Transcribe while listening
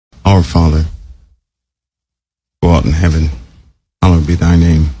Our Father, who art in heaven, hallowed be thy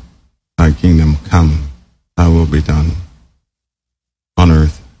name. Thy kingdom come, thy will be done, on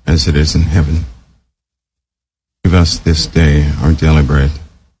earth as it is in heaven. Give us this day our daily bread.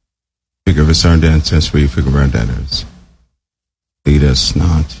 Forgive us our debts as we forgive our debtors. Lead us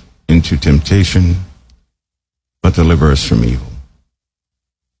not into temptation, but deliver us from evil.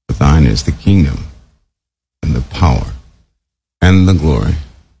 For thine is the kingdom, and the power, and the glory,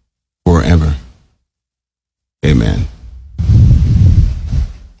 forever. Amen.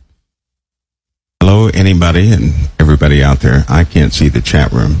 Hello, anybody and everybody out there. I can't see the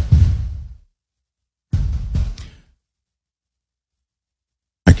chat room.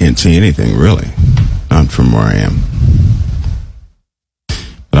 I can't see anything, really, not from where I am.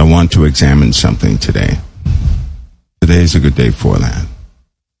 But I want to examine something today. Today is a good day for that.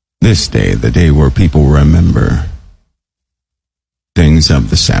 This day, the day where people remember things of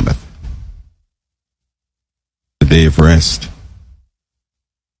the Sabbath. The day of rest.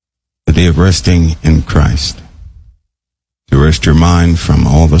 The day of resting in Christ. To rest your mind from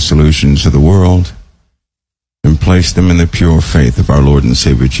all the solutions of the world and place them in the pure faith of our Lord and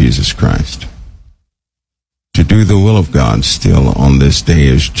Savior Jesus Christ. To do the will of God still on this day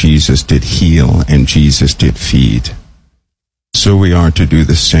as Jesus did heal and Jesus did feed. So we are to do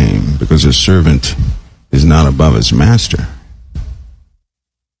the same, because a servant is not above his master.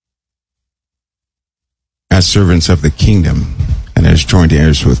 As servants of the kingdom and as joint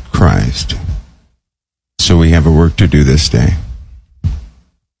heirs with Christ. So we have a work to do this day.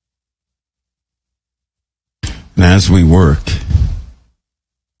 And as we work,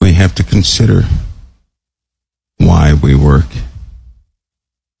 we have to consider why we work.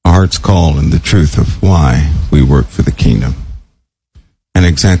 Our heart's call and the truth of why we work for the kingdom. And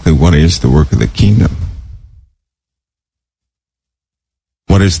exactly what is the work of the kingdom?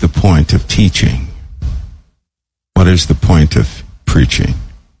 What is the point of teaching? What is the point of preaching?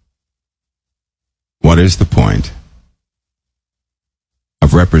 What is the point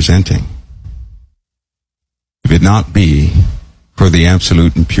of representing? If it not be for the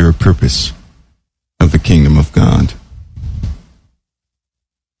absolute and pure purpose of the kingdom of God.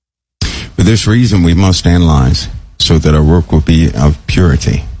 For this reason, we must analyze so that our work will be of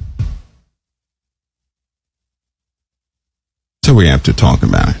purity. So we have to talk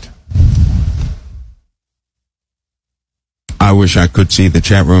about it. I wish I could see the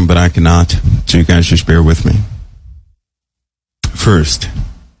chat room, but I cannot, so you guys just bear with me. First,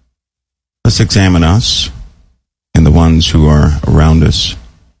 let's examine us and the ones who are around us.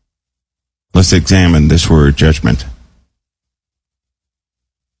 Let's examine this word judgment.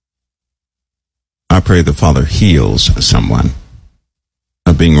 I pray the Father heals someone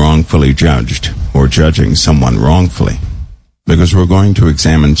of being wrongfully judged or judging someone wrongfully, because we're going to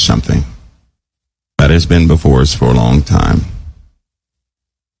examine something that has been before us for a long time,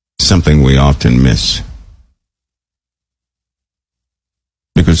 something we often miss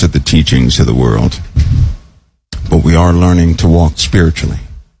because of the teachings of the world. But we are learning to walk spiritually.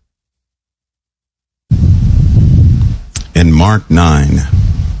 In Mark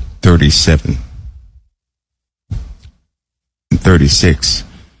 9:37 and 36,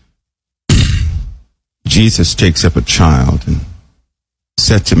 Jesus takes up a child and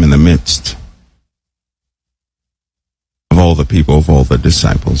sets him in the midst of all the people, of all the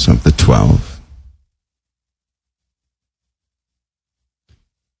disciples, of the 12.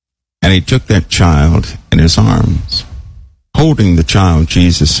 And he took that child in his arms. Holding the child,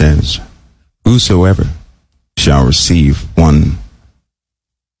 Jesus says, "Whosoever shall receive one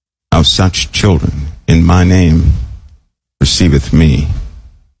of such children in my name receiveth me."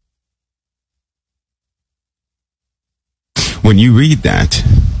 When you read that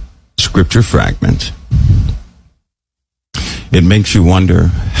scripture fragment, it makes you wonder,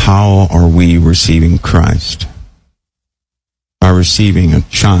 how are we receiving Christ? By receiving a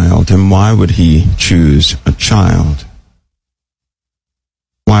child. And why would he choose a child?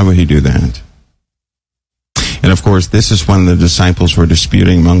 Why would he do that? And of course, this is when the disciples were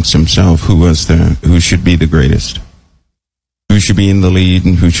disputing amongst themselves who should be the greatest, who should be in the lead,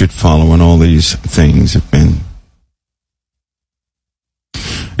 and who should follow, and all these things have been.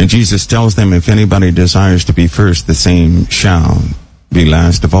 And Jesus tells them, if anybody desires to be first, the same shall be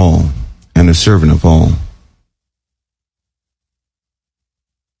last of all and a servant of all.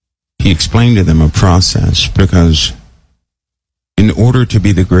 He explained to them a process, because in order to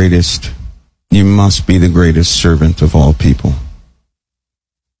be the greatest, you must be the greatest servant of all people,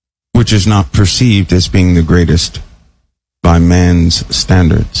 which is not perceived as being the greatest by man's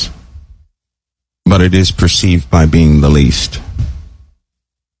standards, but it is perceived by being the least.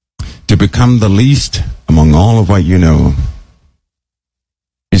 To become the least among all of what you know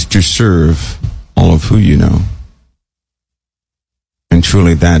is to serve all of who you know. And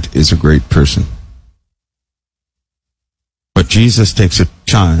truly that is a great person. But Jesus takes a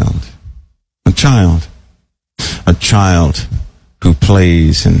child who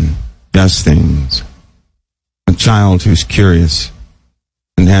plays and does things, a child who's curious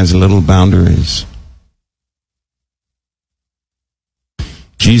and has little boundaries.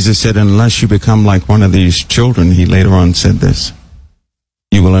 Jesus said, unless you become like one of these children, he later on said this,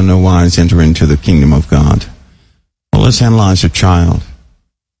 you will in no wise enter into the kingdom of God. Well, let's analyze a child.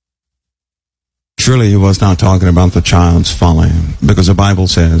 Surely he was not talking about the child's folly, because the Bible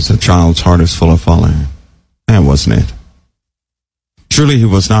says the child's heart is full of folly. That wasn't it. Surely he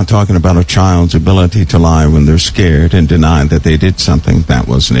was not talking about a child's ability to lie when they're scared and deny that they did something. That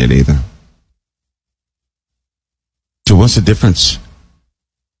wasn't it either. So what's the difference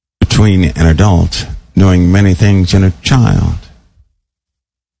between an adult knowing many things and a child?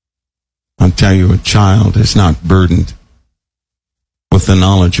 I'll tell you, a child is not burdened with the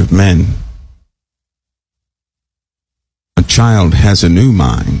knowledge of men. A child has a new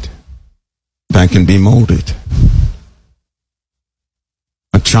mind that can be molded.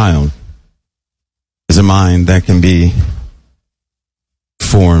 A child is a mind that can be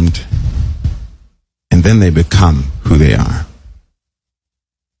formed, and then they become who they are.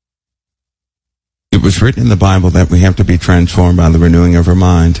 It was written in the Bible that we have to be transformed by the renewing of our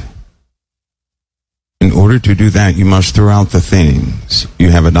mind. In order to do that, you must throw out the things you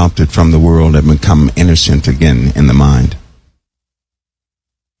have adopted from the world and become innocent again in the mind.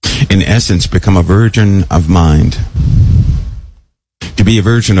 In essence, become a virgin of mind. To be a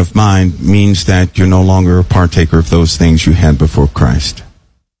virgin of mind means that you're no longer a partaker of those things you had before Christ,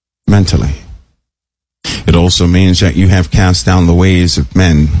 mentally. It also means that you have cast down the ways of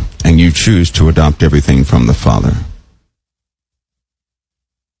men and you choose to adopt everything from the Father.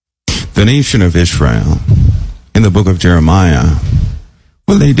 The nation of Israel, in the book of Jeremiah,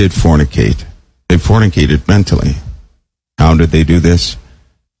 well, they did fornicate. They fornicated mentally. How did they do this?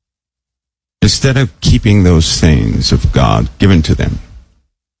 Instead of keeping those things of God given to them,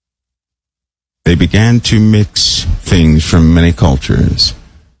 they began to mix things from many cultures,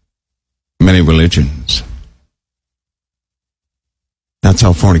 many religions. That's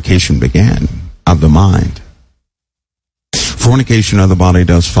how fornication began, of the mind. Fornication of the body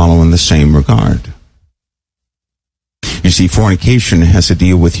does follow in the same regard. You see, fornication has to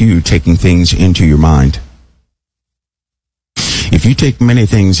deal with you taking things into your mind. If you take many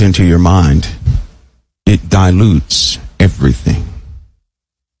things into your mind, it dilutes everything.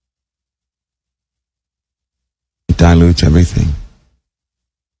 It dilutes everything.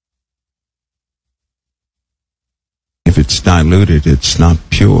 If it's diluted, it's not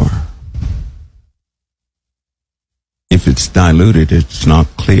pure. If it's diluted, it's not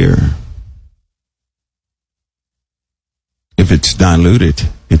clear. If it's diluted,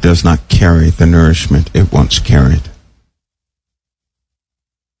 it does not carry the nourishment it once carried.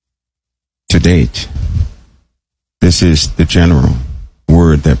 To date, this is the general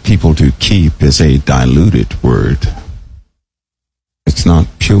word that people do keep is a diluted word. It's not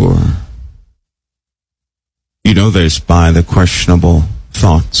pure. You know this by the questionable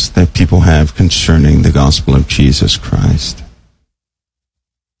thoughts that people have concerning the gospel of Jesus Christ.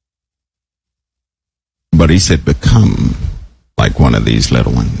 But he said, become like one of these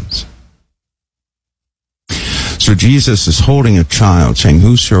little ones. So Jesus is holding a child, saying,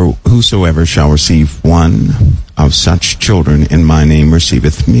 whosoever shall receive one of such children in my name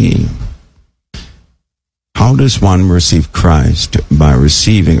receiveth me. How does one receive Christ? By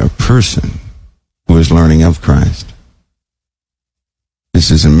receiving a person who is learning of Christ.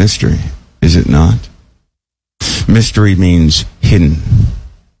 This is a mystery, is it not? Mystery means hidden,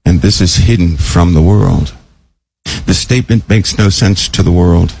 and this is hidden from the world. The statement makes no sense to the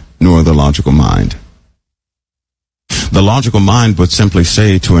world, nor the logical mind. The logical mind would simply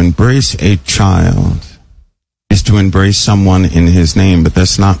say to embrace a child is to embrace someone in his name, but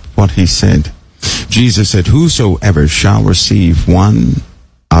that's not what he said. Jesus said, whosoever shall receive one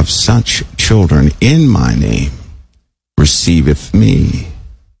of such children in my name receiveth me.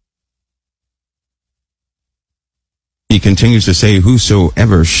 He continues to say,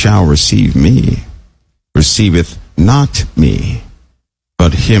 whosoever shall receive me receiveth not me,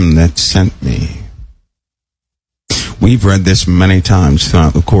 but him that sent me. We've read this many times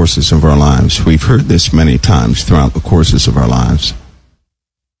throughout the courses of our lives. We've heard this many times throughout the courses of our lives.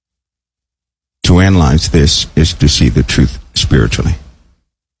 To analyze this is to see the truth spiritually.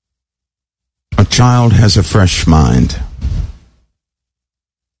 A child has a fresh mind.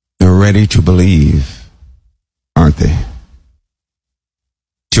 They're ready to believe, aren't they?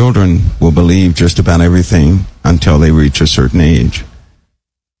 Children will believe just about everything until they reach a certain age,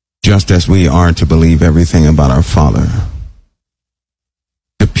 just as we are to believe everything about our Father.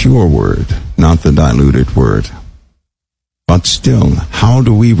 The pure word, not the diluted word. But still, how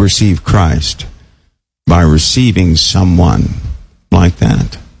do we receive Christ? By receiving someone like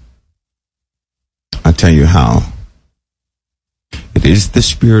that. I tell you how. It is the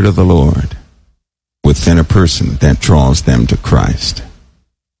Spirit of the Lord within a person that draws them to Christ.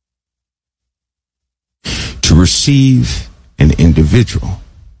 To receive an individual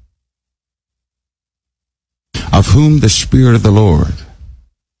of whom the Spirit of the Lord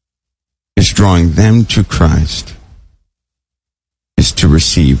is drawing them to Christ is to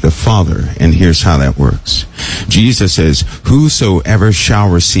receive the Father. And here's how that works. Jesus says, whosoever shall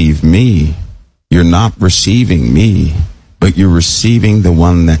receive me, you're not receiving me, but you're receiving the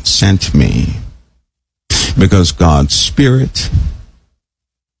one that sent me. Because God's Spirit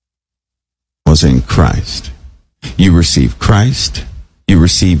was in Christ. You receive Christ, you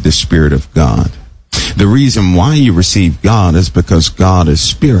receive the Spirit of God. The reason why you receive God is because God is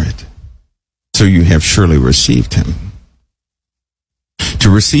Spirit. So you have surely received Him. To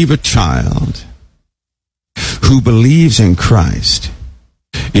receive a child who believes in Christ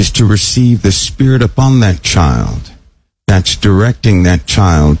is to receive the Spirit upon that child that's directing that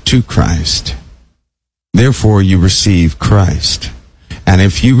child to Christ. Therefore, you receive Christ. And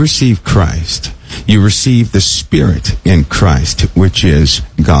if you receive Christ, you receive the Spirit in Christ, which is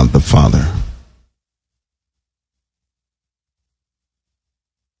God the Father.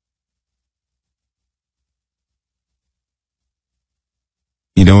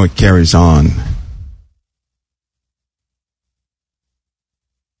 You know, it carries on.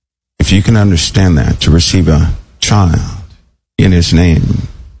 If you can understand that, to receive a child in His name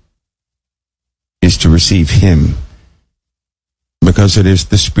is to receive Him, because it is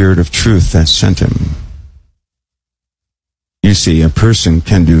the Spirit of truth that sent Him. You see, a person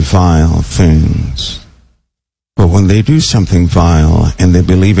can do vile things, but when they do something vile and they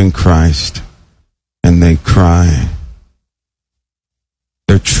believe in Christ and they cry,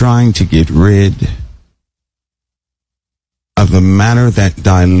 they're trying to get rid of the matter that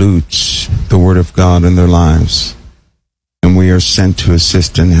dilutes the Word of God in their lives. And we are sent to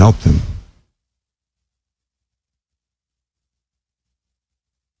assist and help them.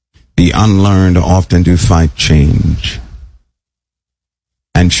 The unlearned often do fight change.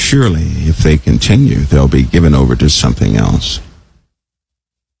 And surely, if they continue, they'll be given over to something else.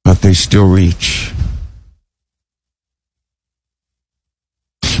 But they still reach.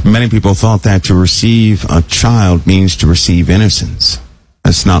 Many people thought that to receive a child means to receive innocence.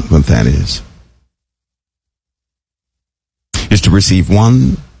 That's not what that is. It's to receive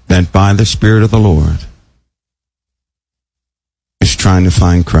one that by the Spirit of the Lord is trying to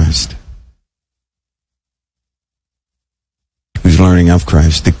find Christ, who's learning of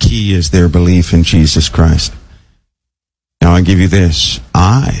Christ. The key is their belief in Jesus Christ. Now I give you this.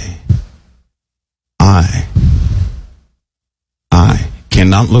 I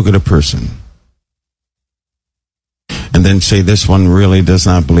cannot look at a person and then say this one really does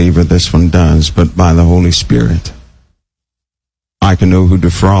not believe or this one does, but by the Holy Spirit I can know who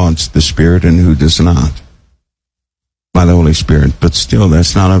defrauds the Spirit and who does not by the Holy Spirit. But still,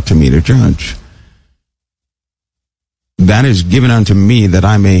 that's not up to me to judge. That is given unto me that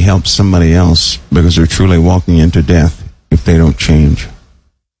I may help somebody else, because they're truly walking into death if they don't change.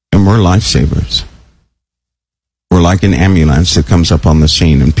 And we're lifesavers. We're like an ambulance that comes up on the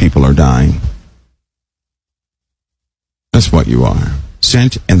scene and people are dying. That's what you are.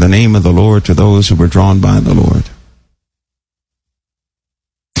 Sent in the name of the Lord to those who were drawn by the Lord.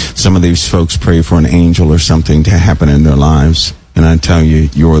 Some of these folks pray for an angel or something to happen in their lives, and I tell you,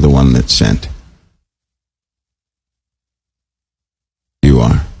 you're the one that's sent. You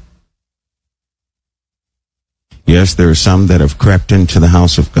are. Yes, there are some that have crept into the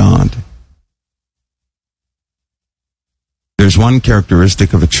house of God. There's one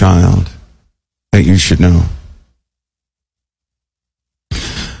characteristic of a child that you should know.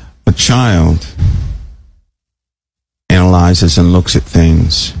 A child analyzes and looks at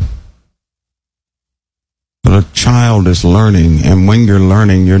things. But a child is learning, and when you're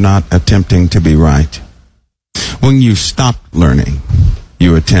learning, you're not attempting to be right. When you stop learning,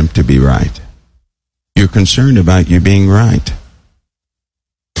 you attempt to be right. You're concerned about you being right.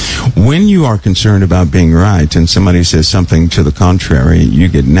 When you are concerned about being right and somebody says something to the contrary, you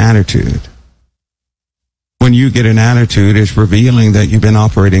get an attitude. When you get an attitude, it's revealing that you've been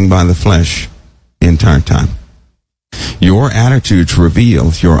operating by the flesh the entire time. Your attitudes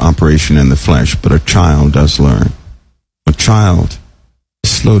reveal your operation in the flesh, but a child does learn. A child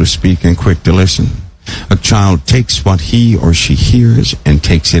is slow to speak and quick to listen. A child takes what he or she hears and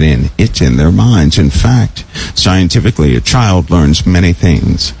takes it in. It's in their minds. In fact, scientifically, a child learns many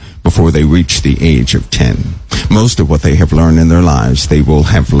things before they reach the age of 10. Most of what they have learned in their lives, they will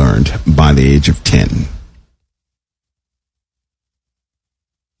have learned by the age of 10.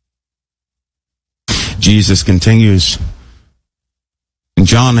 Jesus continues, and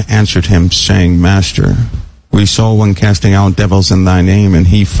John answered him, saying, Master, we saw one casting out devils in thy name, and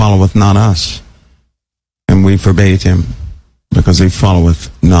he followeth not us. And we forbade him, because he followeth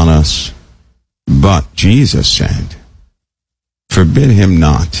not us. But Jesus said, Forbid him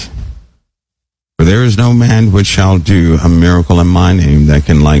not. For there is no man which shall do a miracle in my name that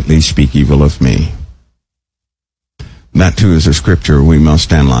can lightly speak evil of me. That too is a scripture we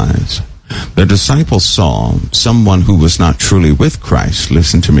must analyze. The disciples saw someone who was not truly with Christ,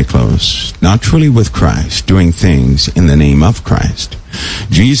 listen to me close, not truly with Christ, doing things in the name of Christ.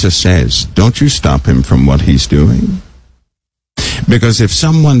 Jesus says, don't you stop him from what he's doing. Because if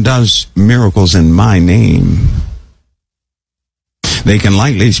someone does miracles in my name, they can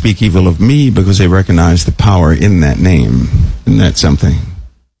lightly speak evil of me because they recognize the power in that name. Isn't that something?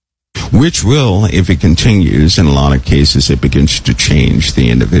 Which will, if it continues, in a lot of cases, it begins to change the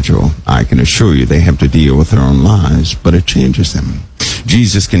individual. I can assure you they have to deal with their own lives, but it changes them.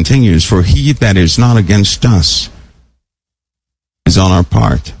 Jesus continues, for he that is not against us is on our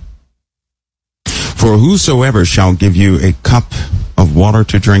part. For whosoever shall give you a cup of water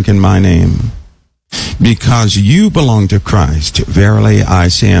to drink in my name, because you belong to Christ, verily I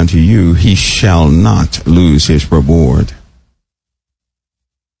say unto you, he shall not lose his reward.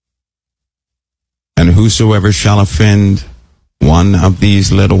 And whosoever shall offend one of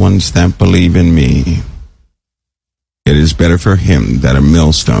these little ones that believe in me, it is better for him that a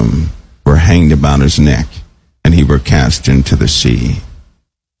millstone were hanged about his neck and he were cast into the sea.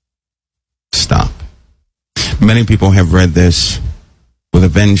 Stop. Many people have read this with a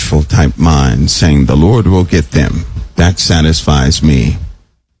vengeful type mind, saying, the Lord will get them. That satisfies me.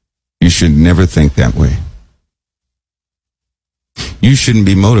 You should never think that way. You shouldn't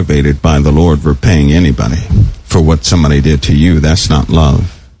be motivated by the Lord repaying anybody for what somebody did to you. That's not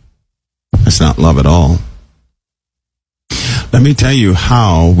love. That's not love at all. Let me tell you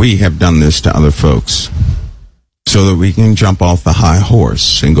how we have done this to other folks so that we can jump off the high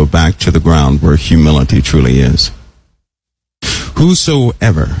horse and go back to the ground where humility truly is.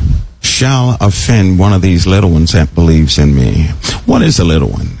 Whosoever shall offend one of these little ones that believes in me. What is a little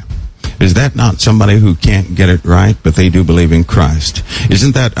one? Is that not somebody who can't get it right, but they do believe in Christ?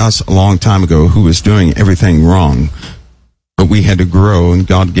 Isn't that us a long time ago who was doing everything wrong, but we had to grow and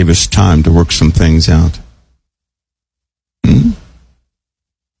God gave us time to work some things out?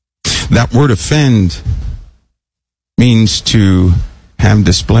 That word offend means to have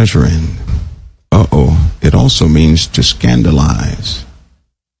displeasure in. It also means to scandalize.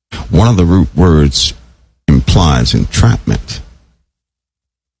 One of the root words implies entrapment.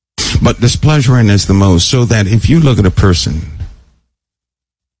 But displeasure in is the most, so that if you look at a person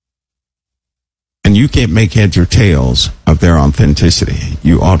and you can't make heads or tails of their authenticity,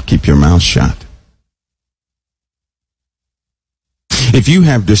 you ought to keep your mouth shut. If you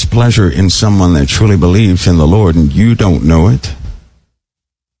have displeasure in someone that truly believes in the Lord and you don't know it,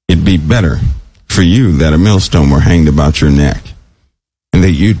 it'd be better for you that a millstone were hanged about your neck and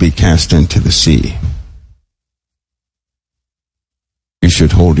that you'd be cast into the sea. You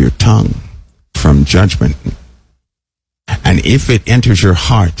should hold your tongue from judgment. And if it enters your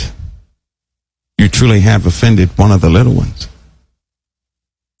heart, you truly have offended one of the little ones.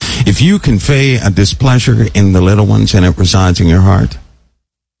 If you convey a displeasure in the little ones and it resides in your heart,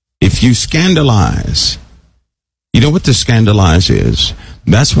 if you scandalize, you know what to scandalize is?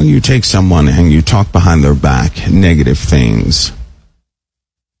 That's when you take someone and you talk behind their back negative things.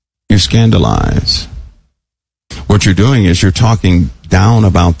 You scandalize. What you're doing is you're talking down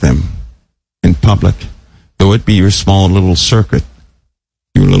about them in public, though it be your small little circuit,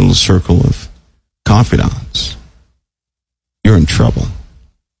 your little circle of confidants. You're in trouble.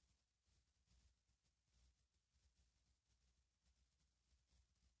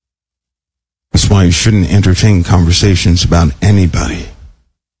 That's why you shouldn't entertain conversations about anybody.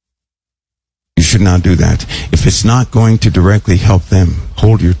 You should not do that. If it's not going to directly help them,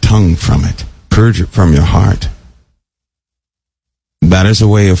 hold your tongue from it. Purge it from your heart. That is a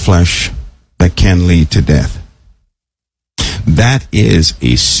way of flesh that can lead to death. That is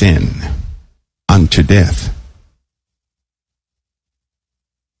a sin unto death.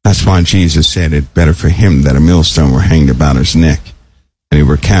 That's why Jesus said it better for him that a millstone were hanged about his neck and he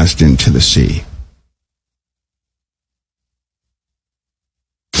were cast into the sea.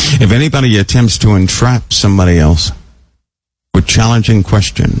 If anybody attempts to entrap somebody else with challenging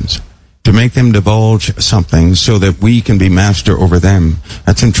questions, to make them divulge something so that we can be master over them,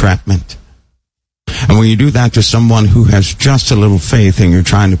 that's entrapment. And when you do that to someone who has just a little faith and you're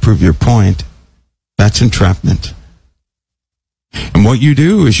trying to prove your point, that's entrapment. And what you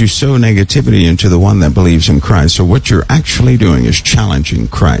do is you sow negativity into the one that believes in Christ. So what you're actually doing is challenging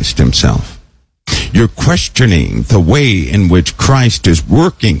Christ himself. You're questioning the way in which Christ is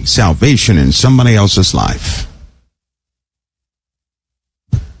working salvation in somebody else's life.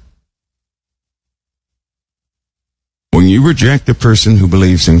 When you reject a person who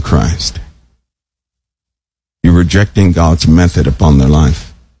believes in Christ, you're rejecting God's method upon their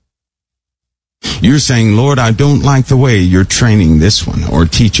life. You're saying, Lord, I don't like the way you're training this one or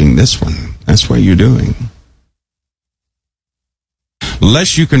teaching this one. That's what you're doing.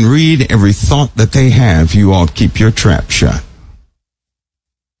 Lest you can read every thought that they have, you ought to keep your trap shut.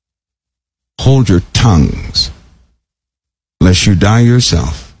 Hold your tongues, lest you die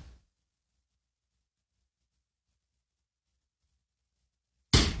yourself.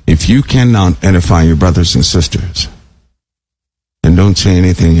 If you cannot edify your brothers and sisters, then don't say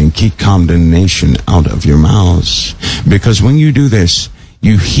anything and keep condemnation out of your mouths. Because when you do this,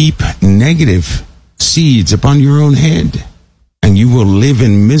 you heap negative seeds upon your own head, and you will live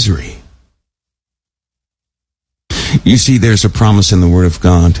in misery. You see, there's a promise in the Word of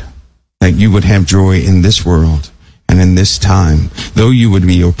God that you would have joy in this world and in this time. Though you would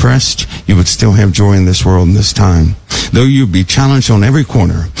be oppressed, you would still have joy in this world and this time. Though you'd be challenged on every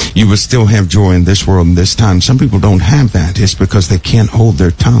corner, you would still have joy in this world and this time. Some people don't have that. It's because they can't hold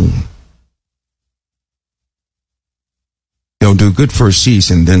their tongue. They'll do good for a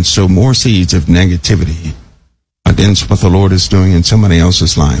season, then sow more seeds of negativity against what the Lord is doing in somebody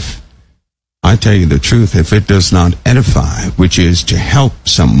else's life. I tell you the truth, if it does not edify, which is to help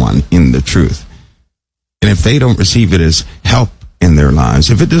someone in the truth, and if they don't receive it as help in their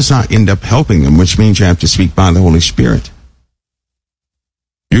lives, if it does not end up helping them, which means you have to speak by the Holy Spirit,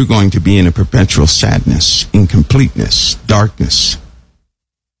 you're going to be in a perpetual sadness, incompleteness, darkness.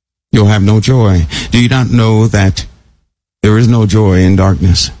 You'll have no joy. Do you not know that there is no joy in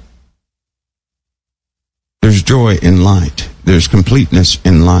darkness? There's joy in light. There's completeness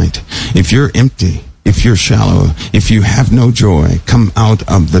in light. If you're empty, if you're shallow, if you have no joy, come out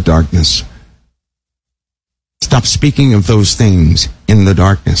of the darkness. Stop speaking of those things in the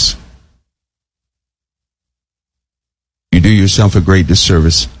darkness. You do yourself a great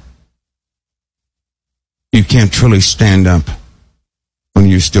disservice. You can't truly stand up when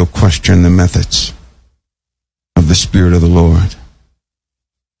you still question the methods of the Spirit of the Lord.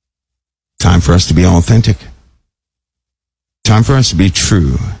 Time for us to be authentic. Time for us to be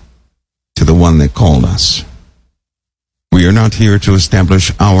true to the one that called us. We are not here to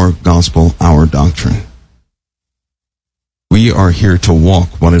establish our gospel, our doctrine. We are here to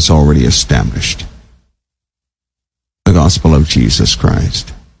walk what is already established. The gospel of Jesus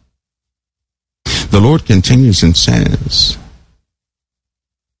Christ. The Lord continues and says,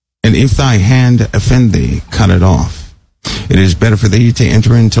 and if thy hand offend thee, cut it off. It is better for thee to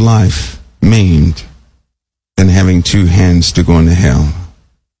enter into life maimed than having two hands to go into hell,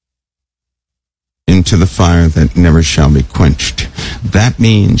 into the fire that never shall be quenched. That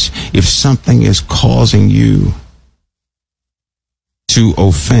means if something is causing you to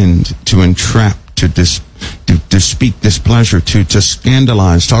offend, to entrap, to speak displeasure, to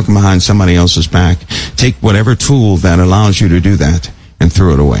scandalize, talking behind somebody else's back, take whatever tool that allows you to do that and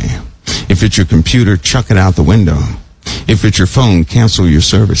throw it away. If it's your computer, chuck it out the window. If it's your phone, cancel your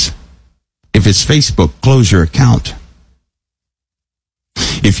service. If it's Facebook, close your account.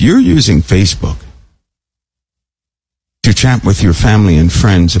 If you're using Facebook to chat with your family and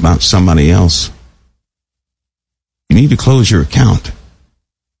friends about somebody else, you need to close your account.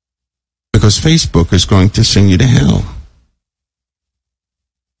 Because Facebook is going to send you to hell.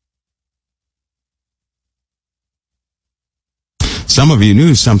 Some of you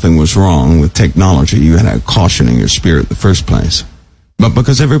knew something was wrong with technology. You had a caution in your spirit in the first place. But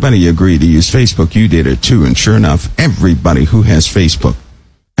because everybody agreed to use Facebook, you did it too. And sure enough, everybody who has Facebook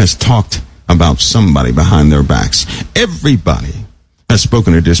has talked about somebody behind their backs. Everybody has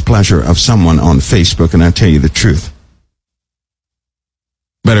spoken a displeasure of someone on Facebook, and I tell you the truth.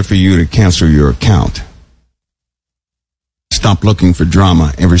 Better for you to cancel your account. Stop looking for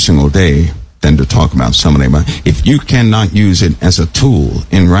drama every single day than to talk about somebody. If you cannot use it as a tool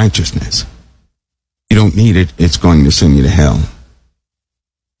in righteousness, you don't need it. It's going to send you to hell.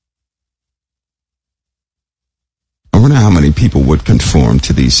 wonder how many people would conform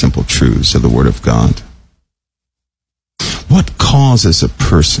to these simple truths of the Word of God. What causes a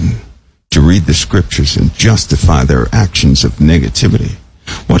person to read the Scriptures and justify their actions of negativity?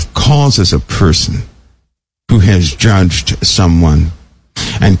 What causes a person who has judged someone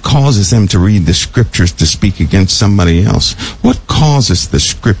and causes them to read the Scriptures to speak against somebody else? What causes the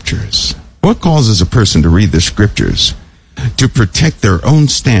Scriptures? What causes a person to read the Scriptures to protect their own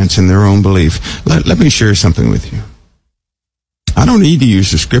stance and their own belief? Let me share something with you. I don't need to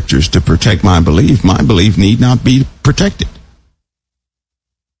use the Scriptures to protect my belief. My belief need not be protected.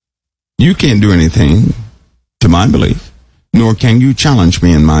 You can't do anything to my belief, nor can you challenge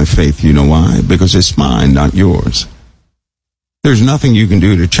me in my faith. You know why? Because it's mine, not yours. There's nothing you can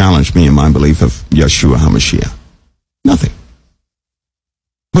do to challenge me in my belief of Yeshua HaMashiach. Nothing.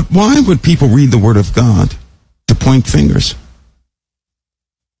 But why would people read the Word of God to point fingers?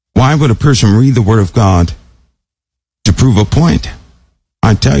 Why would a person read the Word of God to prove a point?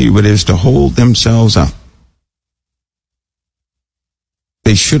 I tell you, it is to hold themselves up.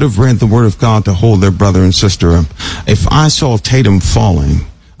 They should have read the Word of God to hold their brother and sister up. If I saw Tatum falling,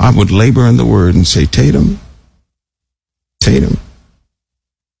 I would labor in the Word and say, Tatum,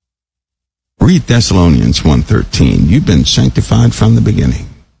 read Thessalonians 1:13. You've been sanctified from the beginning.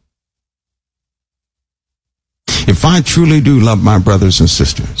 If I truly do love my brothers and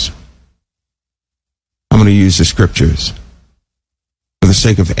sisters, I'm going to use the Scriptures for the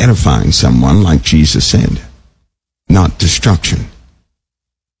sake of edifying someone, like Jesus said, not destruction.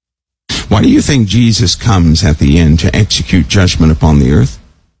 Why do you think Jesus comes at the end to execute judgment upon the earth?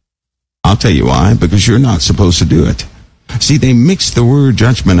 I'll tell you why. Because you're not supposed to do it. See, they mix the word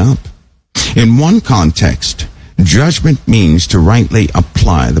judgment up. In one context, judgment means to rightly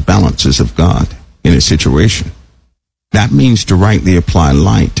apply the balances of God in a situation. That means to rightly apply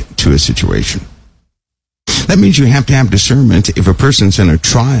light to a situation. That means you have to have discernment if a person's in a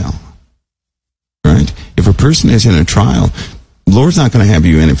trial. Right? If a person is in a trial, the Lord's not going to have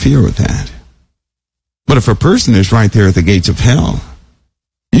you interfere with that. But if a person is right there at the gates of hell,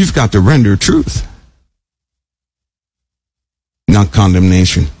 you've got to render truth, not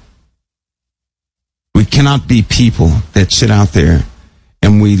condemnation. We cannot be people that sit out there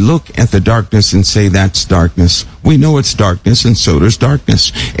and we look at the darkness and say, that's darkness. We know it's darkness, and so does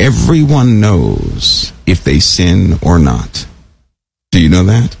darkness. Everyone knows if they sin or not. Do you know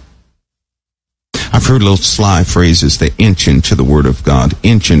that? I've heard little sly phrases that inch into the Word of God,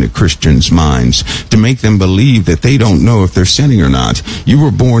 inch into Christians' minds, to make them believe that they don't know if they're sinning or not. You were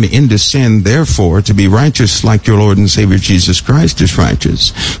born into sin, therefore, to be righteous like your Lord and Savior Jesus Christ is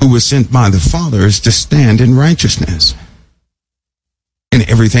righteous, who was sent by the Father is to stand in righteousness. And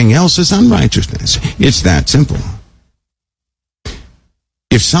everything else is unrighteousness. It's that simple.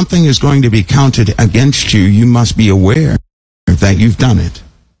 If something is going to be counted against you, you must be aware that you've done it.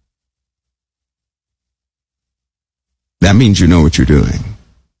 That means you know what you're doing.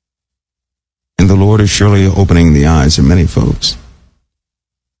 And the Lord is surely opening the eyes of many folks.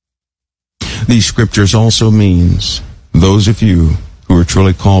 These Scriptures also means those of you who are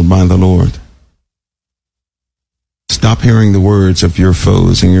truly called by the Lord, stop hearing the words of your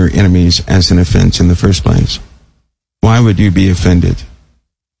foes and your enemies as an offense in the first place. Why would you be offended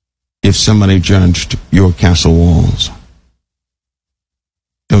if somebody judged your castle walls?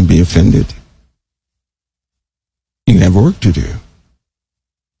 Don't be offended. You have work to do.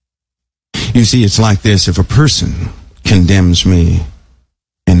 You see, it's like this. If a person condemns me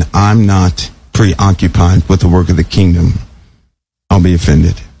and I'm not preoccupied with the work of the kingdom, I'll be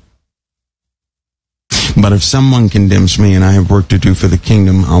offended. But if someone condemns me and I have work to do for the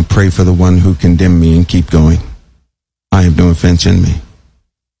kingdom, I'll pray for the one who condemned me and keep going. I have no offense in me.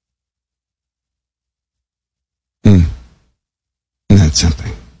 Isn't that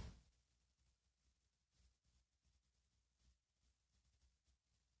something?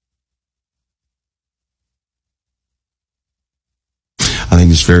 I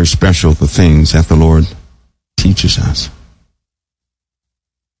think it's very special, the things that the Lord teaches us.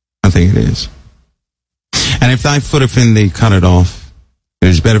 I think it is. And if thy foot offend thee, cut it off. It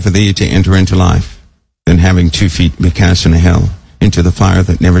is better for thee to enter into life than having 2 feet be cast into hell, into the fire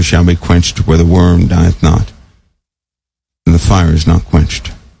that never shall be quenched, where the worm dieth not, and the fire is not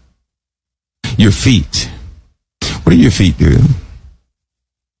quenched. Your feet. What do your feet do?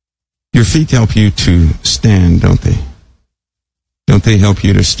 Your feet help you to stand, don't they? Don't they help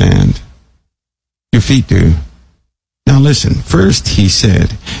you to stand? Your feet do. Now listen, first he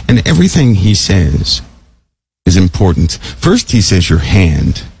said, and everything he says is important. First he says your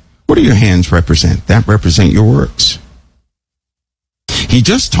hand. What do your hands represent? That represent your works. He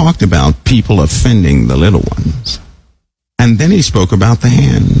just talked about people offending the little ones. And then he spoke about the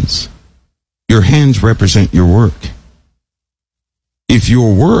hands. Your hands represent your work. If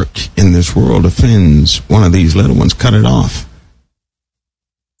your work in this world offends one of these little ones, cut it off.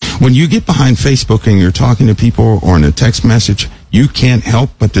 When you get behind Facebook and you're talking to people or in a text message, you can't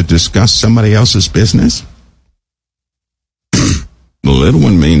help but to discuss somebody else's business. The little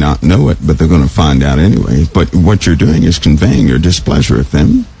one may not know it, but they're going to find out anyway. But what you're doing is conveying your displeasure of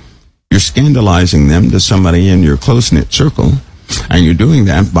them. You're scandalizing them to somebody in your close-knit circle, and you're doing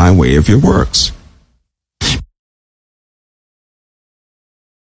that by way of your works.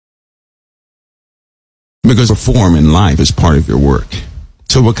 Because reform in life is part of your work.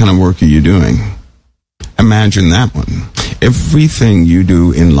 So what kind of work are you doing? Imagine that one. Everything you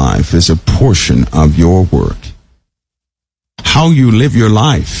do in life is a portion of your work. How you live your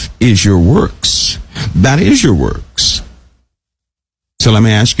life is your works. That is your works. So let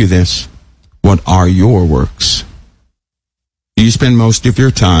me ask you this. What are your works? Do you spend most of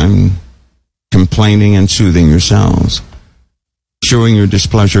your time complaining and soothing yourselves, showing your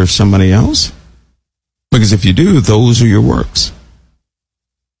displeasure of somebody else? Because if you do, those are your works.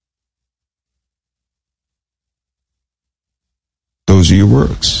 Those are your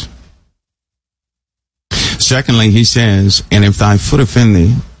works. Secondly, he says, and if thy foot offend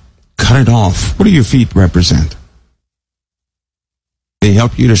thee, cut it off. What do your feet represent? They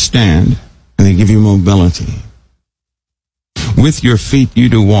help you to stand, and they give you mobility. With your feet, you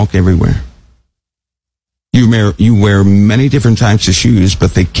do walk everywhere. You wear many different types of shoes,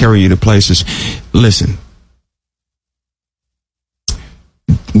 but they carry you to places. Listen.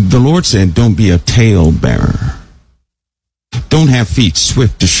 The Lord said, don't be a tale bearer. Don't have feet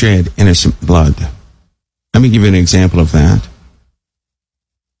swift to shed innocent blood. Let me give you an example of that.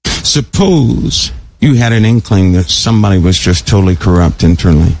 Suppose you had an inkling that somebody was just totally corrupt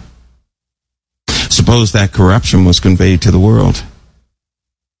internally. Suppose that corruption was conveyed to the world.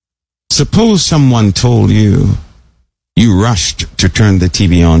 Suppose someone told you, you rushed to turn the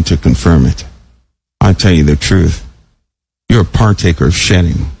TV on to confirm it. I tell you the truth. You're a partaker of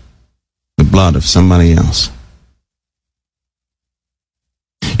shedding the blood of somebody else.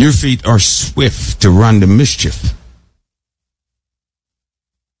 Your feet are swift to run to mischief.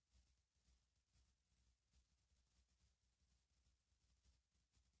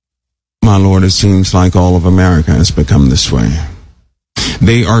 My Lord, it seems like all of America has become this way.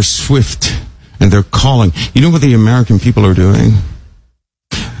 They are swift and they're calling. You know what the American people are doing?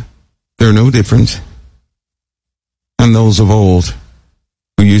 They're no different than those of old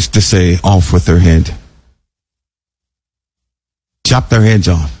who used to say, off with their head. Chop their heads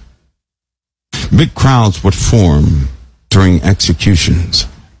off. Big crowds would form during executions.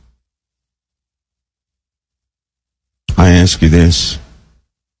 I ask you this.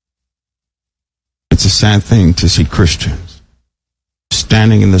 It's a sad thing to see Christians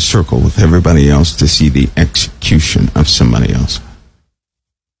standing in the circle with everybody else to see the execution of somebody else.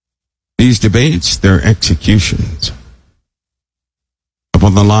 These debates, they're executions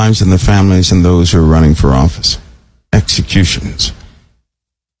upon the lives and the families and those who are running for office. Executions.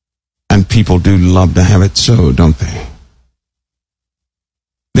 And people do love to have it so, don't they?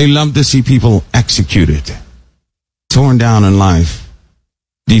 They love to see people executed, torn down in life,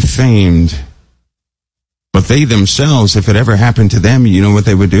 defamed. But they themselves, if it ever happened to them, you know what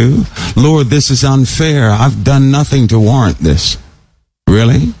they would do? Lord, this is unfair. I've done nothing to warrant this.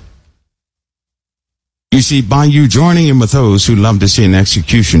 Really? You see, by you joining in with those who love to see an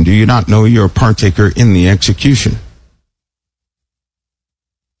execution, do you not know you're a partaker in the execution?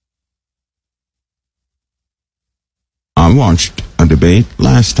 I watched a debate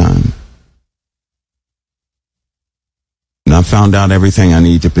last time. And I found out everything I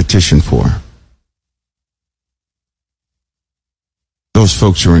need to petition for. Those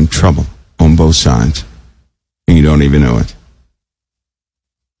folks are in trouble on both sides, and you don't even know it.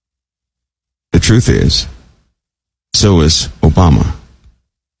 The truth is, so is Obama.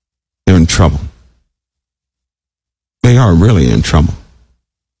 They're in trouble. They are really in trouble.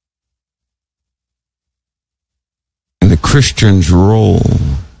 And the Christian's role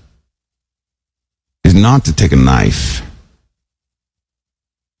is not to take a knife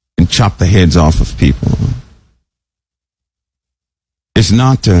and chop the heads off of people. It's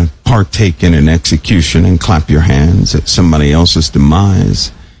not to partake in an execution and clap your hands at somebody else's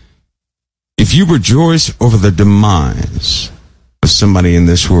demise. If you rejoice over the demise of somebody in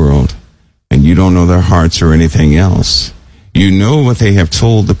this world, and you don't know their hearts or anything else, you know what they have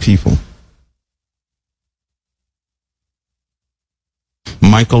told the people.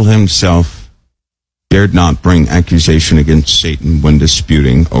 Michael himself dared not bring accusation against Satan when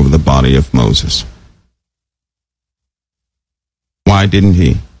disputing over the body of Moses. Why didn't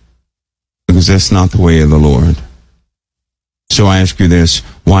he? Because that's not the way of the Lord. So I ask you this,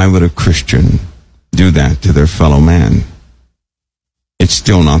 why would a Christian do that to their fellow man? It's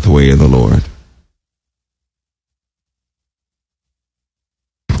still not the way of the Lord.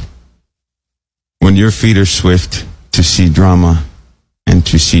 When your feet are swift to see drama and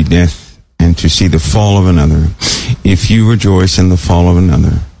to see death and to see the fall of another, if you rejoice in the fall of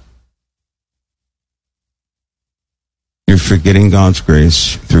another, you're forgetting God's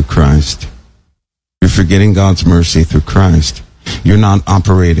grace through Christ. You're forgetting God's mercy through Christ. You're not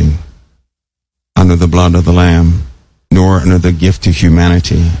operating under the blood of the Lamb, nor under the gift to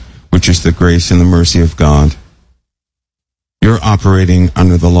humanity, which is the grace and the mercy of God. You're operating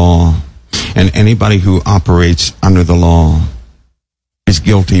under the law, and anybody who operates under the law is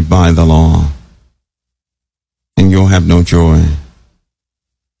guilty by the law, and you'll have no joy.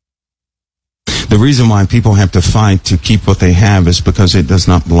 The reason why people have to fight to keep what they have is because it does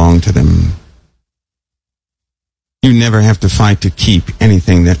not belong to them. You never have to fight to keep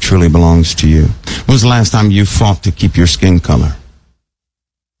anything that truly belongs to you. When was the last time you fought to keep your skin color?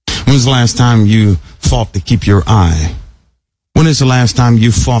 When was the last time you fought to keep your eye? When is the last time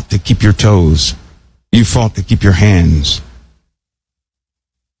you fought to keep your toes? You fought to keep your hands?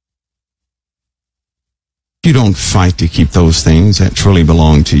 You don't fight to keep those things that truly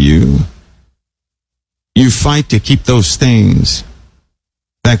belong to you. You fight to keep those things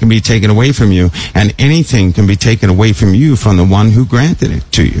that can be taken away from you, and anything can be taken away from you from the one who granted it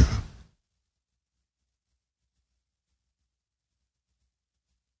to you.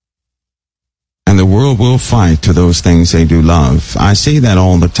 And the world will fight to those things they do love. I say that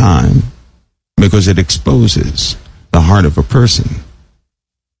all the time because it exposes the heart of a person.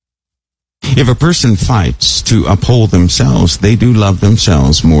 If a person fights to uphold themselves, they do love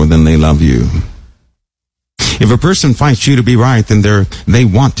themselves more than they love you. If a person fights you to be right, then they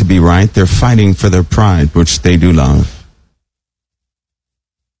want to be right. They're fighting for their pride, which they do love.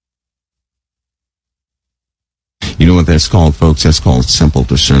 You know what that's called, folks? That's called simple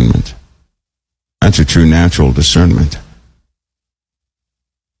discernment. That's a true natural discernment.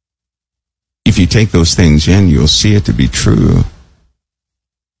 If you take those things in, you'll see it to be true.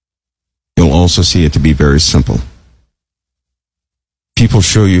 You'll also see it to be very simple. People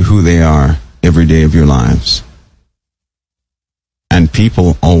show you who they are every day of your lives. And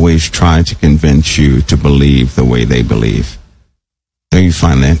people always try to convince you to believe the way they believe. Don't you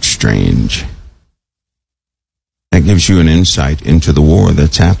find that strange? That gives you an insight into the war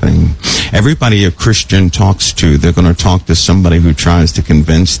that's happening. Everybody a Christian talks to, they're going to talk to somebody who tries to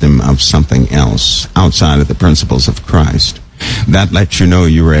convince them of something else outside of the principles of Christ. That lets you know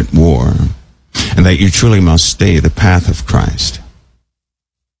you're at war, and that you truly must stay the path of Christ.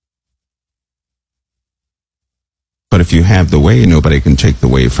 But if you have the way, nobody can take the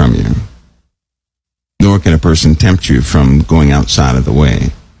way from you. Nor can a person tempt you from going outside of the way.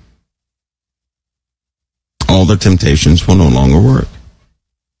 All the temptations will no longer work.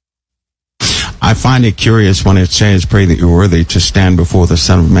 I find it curious when it says, pray that you're worthy to stand before the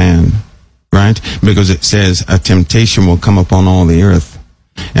Son of Man. Right? Because it says a temptation will come upon all the earth.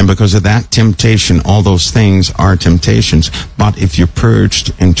 And because of that temptation, all those things are temptations. But if you're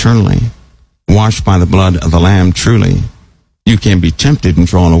purged internally, washed by the blood of the Lamb truly, you can be tempted and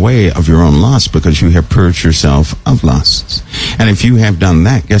drawn away of your own lust because you have purged yourself of lusts. And if you have done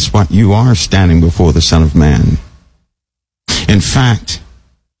that, guess what? You are standing before the Son of Man. In fact,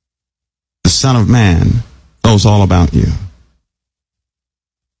 the Son of Man knows all about you.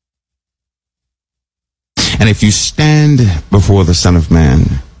 And if you stand before the Son of Man,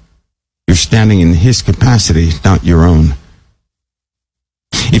 you're standing in his capacity, not your own.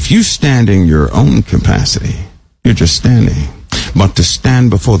 If you stand in your own capacity, you're just standing. But to stand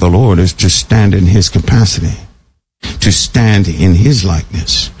before the Lord is to stand in his capacity, to stand in his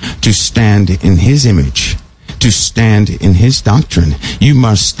likeness, to stand in his image, to stand in his doctrine. You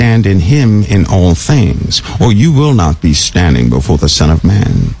must stand in him in all things, or you will not be standing before the Son of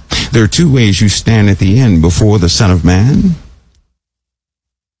Man. There are two ways you stand at the end: before the Son of Man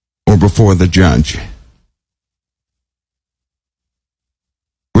or before the judge.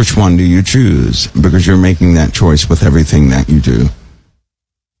 Which one do you choose? Because you're making that choice with everything that you do.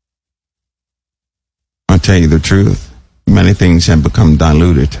 I'll tell you the truth. Many things have become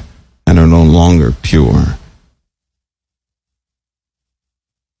diluted and are no longer pure.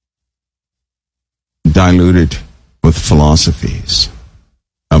 Diluted with philosophies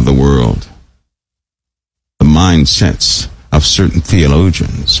of the world, the mindsets of certain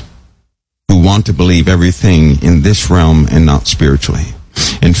theologians who want to believe everything in this realm and not spiritually.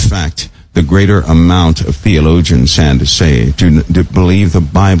 In fact, the greater amount of theologians had to say. To believe the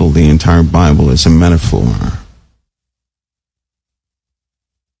Bible, the entire Bible, is a metaphor.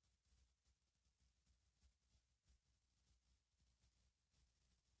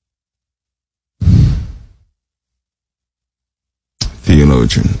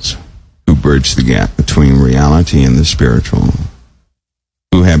 Theologians who bridge the gap between reality and the spiritual,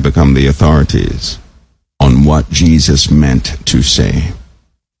 who have become the authorities on what Jesus meant to say.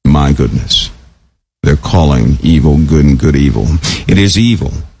 My goodness. They're calling evil good and good evil. It is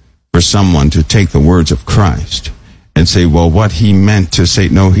evil for someone to take the words of Christ and say, well, what he meant to say.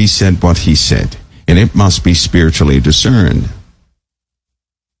 No, he said what he said, and it must be spiritually discerned.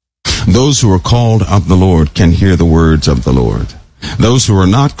 Those who are called of the Lord can hear the words of the Lord. Those who are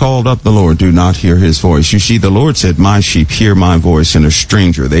not called of the Lord do not hear his voice. You see, the Lord said, my sheep hear my voice, and a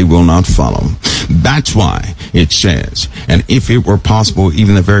stranger they will not follow. That's why it says, and if it were possible,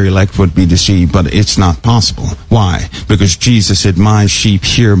 even the very elect would be deceived, but it's not possible. Why? Because Jesus said, my sheep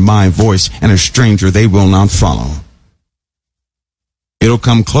hear my voice, and a stranger they will not follow. It'll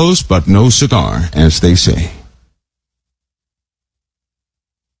come close, but no cigar, as they say.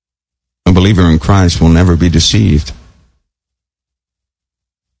 A believer in Christ will never be deceived.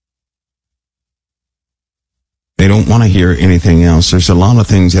 They don't want to hear anything else. There's a lot of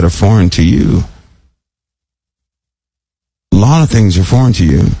things that are foreign to you. A lot of things are foreign to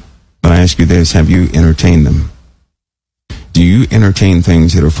you. But I ask you this, have you entertained them? Do you entertain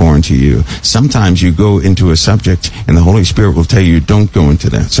things that are foreign to you? Sometimes you go into a subject and the Holy Spirit will tell you, don't go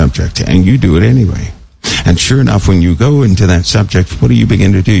into that subject, and you do it anyway. And sure enough, when you go into that subject, what do you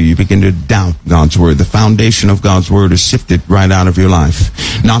begin to do? You begin to doubt God's Word. The foundation of God's Word is sifted right out of your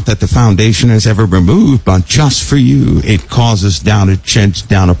life. Not that the foundation has ever been moved, but just for you, it causes doubt. It sheds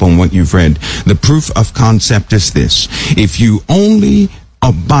doubt upon what you've read. The proof of concept is this. If you only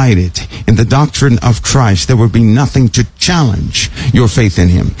abided in the doctrine of Christ, there would be nothing to challenge your faith in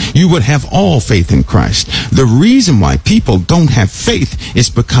him. You would have all faith in Christ. The reason why people don't have faith is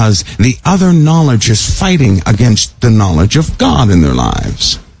because the other knowledge is fighting against the knowledge of God in their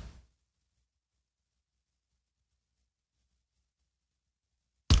lives.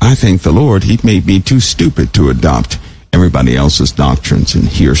 I thank the Lord, he made me too stupid to adopt everybody else's doctrines and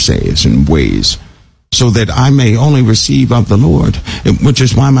hearsays and ways, so that I may only receive of the Lord, which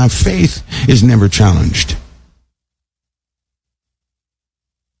is why my faith is never challenged.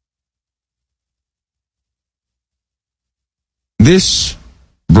 This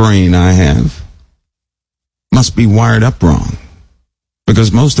brain I have must be wired up wrong,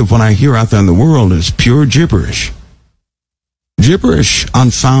 because most of what I hear out there in the world is pure gibberish. Gibberish,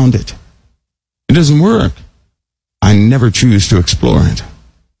 unfounded. It doesn't work. I never choose to explore it.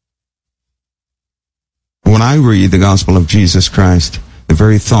 When I read the gospel of Jesus Christ, the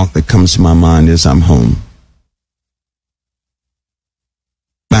very thought that comes to my mind is, I'm home.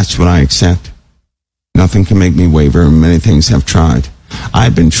 That's what I accept. Nothing can make me waver, and many things have tried.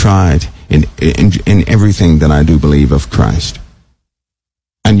 I've been tried in everything that I do believe of Christ.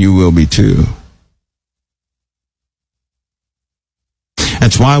 And you will be too.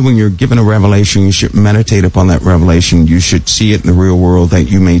 That's why when you're given a revelation, you should meditate upon that revelation. You should see it in the real world, that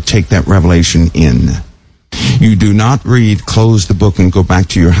you may take that revelation in. You do not read, close the book, and go back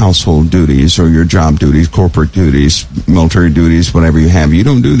to your household duties or your job duties, corporate duties, military duties, whatever you have. You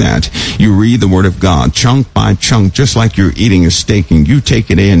don't do that. You read the Word of God, chunk by chunk, just like you're eating a steak, and you take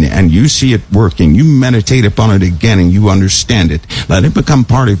it in and you see it working. You meditate upon it again and you understand it. Let it become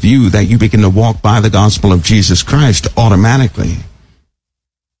part of you, that you begin to walk by the gospel of Jesus Christ automatically.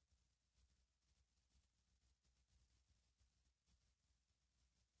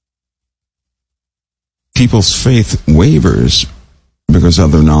 People's faith wavers because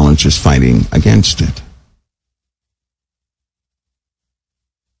other knowledge is fighting against it.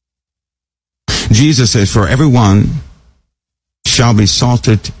 Jesus says, for everyone shall be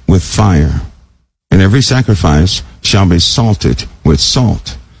salted with fire, and every sacrifice shall be salted with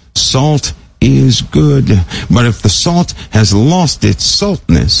salt. Salt is good, but if the salt has lost its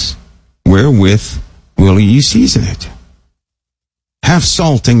saltness, wherewith will ye season it? Have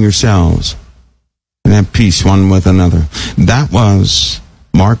salt in yourselves, and have peace one with another. That was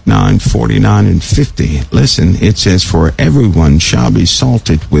Mark 9:49 and 50. Listen, it says, for everyone shall be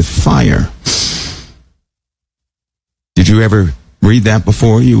salted with fire. Did you ever read that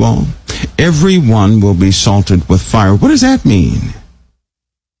before, you all? Everyone will be salted with fire. What does that mean?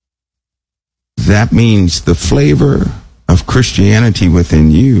 That means the flavor of Christianity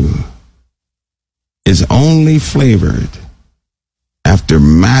within you is only flavored after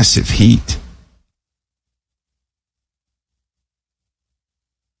massive heat.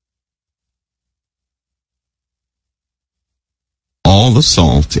 All the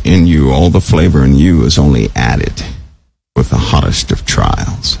salt in you, all the flavor in you is only added with the hottest of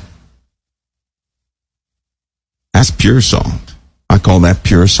trials. That's pure salt. I call that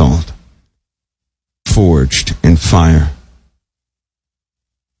pure salt. Forged in fire.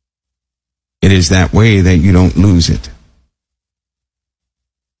 It is that way that you don't lose it.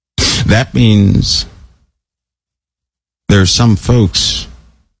 That means there are some folks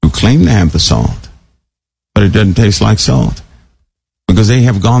who claim to have the salt, but it doesn't taste like salt because they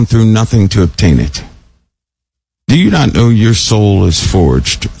have gone through nothing to obtain it. Do you not know your soul is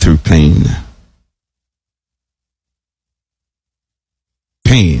forged through pain?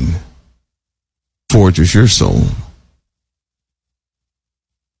 Pain forges your soul.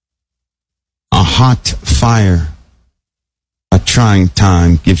 A hot fire, a trying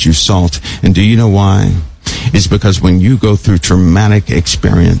time gives you salt. And do you know why? It's because when you go through traumatic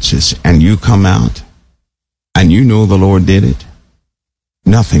experiences and you come out and you know the Lord did it,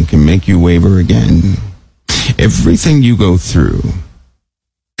 nothing can make you waver again. Everything you go through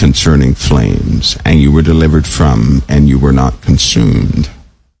concerning flames, and you were delivered from, and you were not consumed,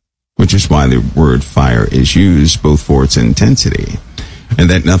 which is why the word fire is used both for its intensity and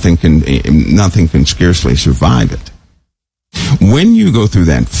that nothing can scarcely survive it. When you go through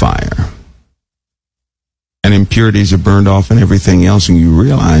that fire and impurities are burned off and everything else, and you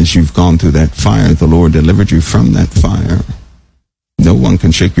realize you've gone through that fire, the Lord delivered you from that fire, no one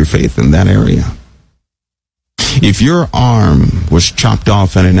can shake your faith in that area. If your arm was chopped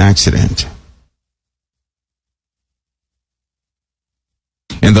off in an accident,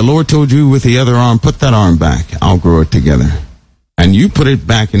 and the Lord told you with the other arm, put that arm back, I'll grow it together. And you put it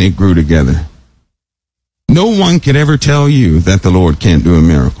back and it grew together. No one could ever tell you that the Lord can't do a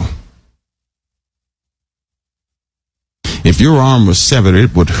miracle. If your arm was severed,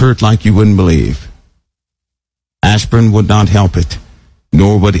 it would hurt like you wouldn't believe. Aspirin would not help it,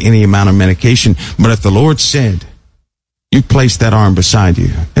 nor would any amount of medication. But if the Lord said, you place that arm beside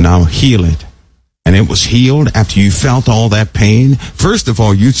you and I'll heal it, and it was healed after you felt all that pain, first of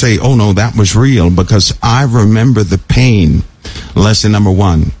all, you'd say, oh no, that was real, because I remember the pain. Lesson number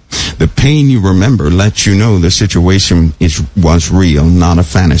one, the pain you remember lets you know the situation was real, not a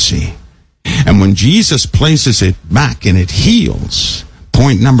fantasy. And when Jesus places it back and it heals,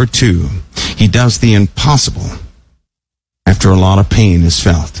 point number two, he does the impossible after a lot of pain is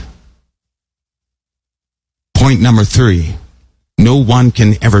felt. Point number three, no one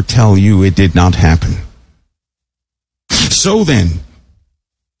can ever tell you it did not happen. So then,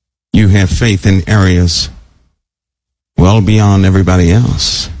 you have faith in areas well beyond everybody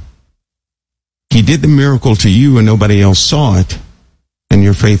else. He did the miracle to you and nobody else saw it, and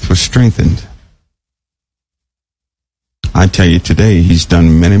your faith was strengthened. I tell you today, he's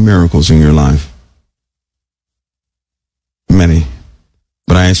done many miracles in your life. Many.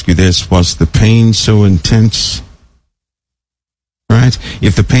 But I ask you this, was the pain so intense? Right?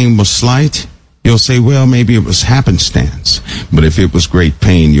 If the pain was slight, you'll say, well, maybe it was happenstance. But if it was great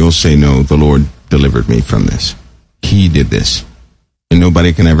pain, you'll say, no, the Lord delivered me from this. He did this. And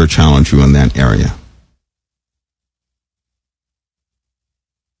nobody can ever challenge you in that area.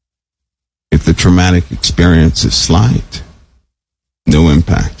 If the traumatic experience is slight, no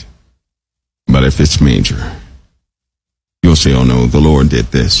impact. But if it's major, you'll say, oh no, the Lord did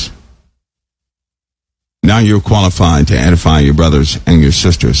this. Now you're qualified to edify your brothers and your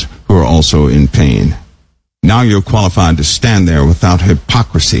sisters who are also in pain. Now you're qualified to stand there without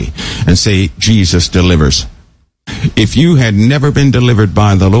hypocrisy and say, Jesus delivers. If you had never been delivered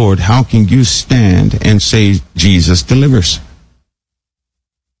by the Lord, how can you stand and say Jesus delivers?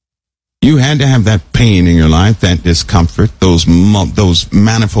 You had to have that pain in your life, that discomfort, those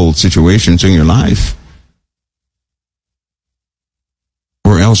manifold situations in your life,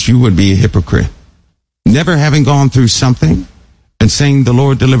 or else you would be a hypocrite. Never having gone through something and saying the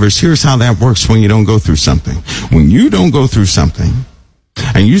Lord delivers. Here's how that works when you don't go through something. When you don't go through something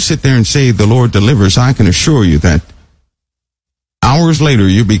and you sit there and say the Lord delivers, I can assure you that hours later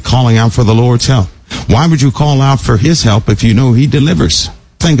you'll be calling out for the Lord's help. Why would you call out for his help if you know he delivers?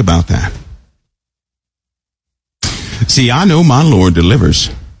 Think about that. See, I know my Lord delivers.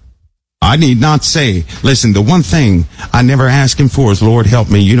 I need not say, listen, the one thing I never ask him for is, Lord, help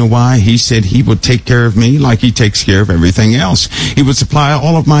me. You know why? He said he would take care of me like he takes care of everything else. He would supply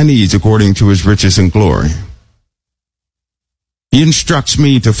all of my needs according to his riches and glory. He instructs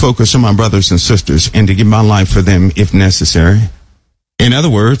me to focus on my brothers and sisters and to give my life for them if necessary. In other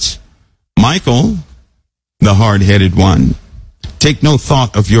words, Michael, the hard-headed one, take no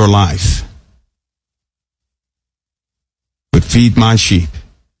thought of your life, but feed my sheep.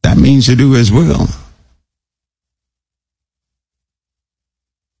 That means to do his will.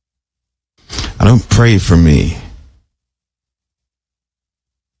 I don't pray for me.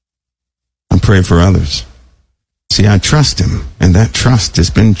 I pray for others. See, I trust him, and that trust has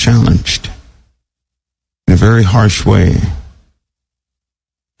been challenged in a very harsh way.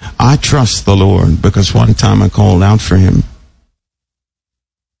 I trust the Lord because one time I called out for him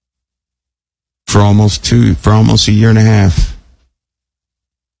for almost a year and a half.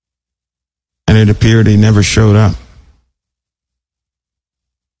 And it appeared he never showed up.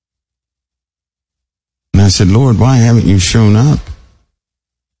 And I said, Lord, why haven't you shown up?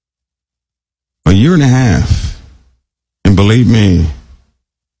 A year and a half. And believe me,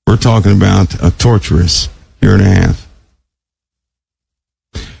 we're talking about a torturous year and a half.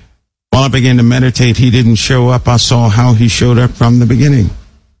 While I began to meditate, he didn't show up. I saw how he showed up from the beginning.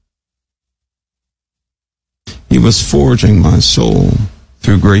 He was forging my soul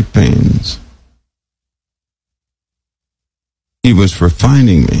through great pains. He was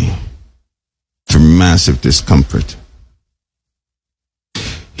refining me through massive discomfort.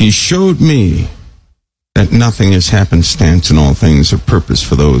 He showed me that nothing is happenstance and all things are purpose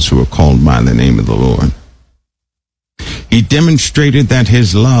for those who are called by the name of the Lord. He demonstrated that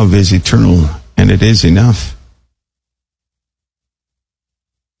his love is eternal, and it is enough.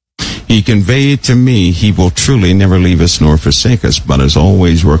 He conveyed to me he will truly never leave us nor forsake us, but is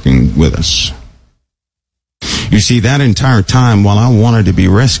always working with us. You see, that entire time while I wanted to be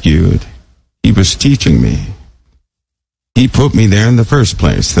rescued, he was teaching me. He put me there in the first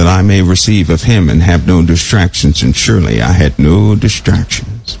place that I may receive of him and have no distractions, and surely I had no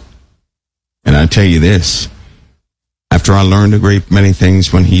distractions. And I tell you this, after I learned a great many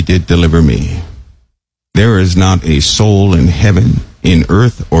things when he did deliver me, there is not a soul in heaven, in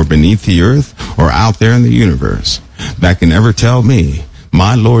earth, or beneath the earth, or out there in the universe that can ever tell me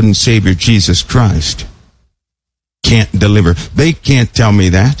my Lord and Savior Jesus Christ can't deliver. They can't tell me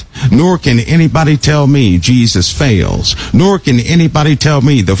that. Nor can anybody tell me Jesus fails. Nor can anybody tell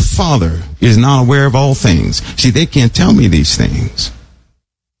me the Father is not aware of all things. See, they can't tell me these things.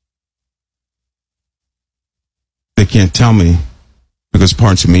 They can't tell me because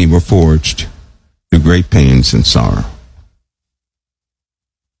parts of me were forged through great pains and sorrow.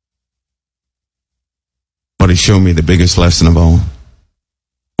 But he showed me the biggest lesson of all.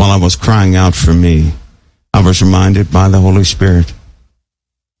 While I was crying out for me, I was reminded by the Holy Spirit.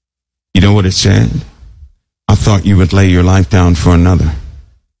 You know what it said? I thought you would lay your life down for another.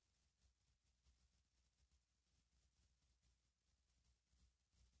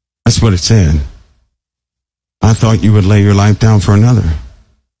 That's what it said. I thought you would lay your life down for another.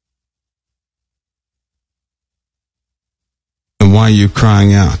 And why are you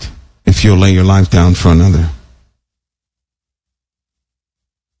crying out if you'll lay your life down for another?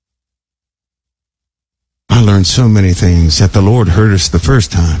 I learned so many things that the Lord heard us the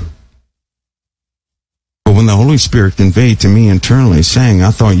first time. But when the Holy Spirit conveyed to me internally saying,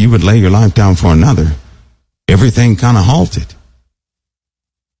 I thought you would lay your life down for another, everything kind of halted.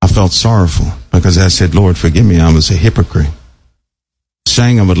 I felt sorrowful because I said, Lord, forgive me, I was a hypocrite.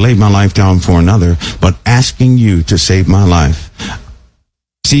 Saying I would lay my life down for another, but asking you to save my life.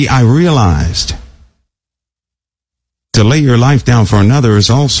 See, I realized to lay your life down for another is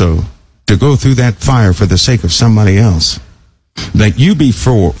also to go through that fire for the sake of somebody else. That you be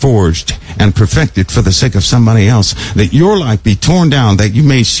forged and perfected for the sake of somebody else. That your life be torn down, that you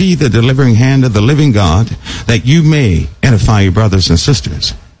may see the delivering hand of the living God, that you may edify your brothers and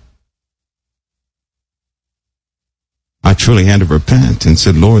sisters. I truly had to repent and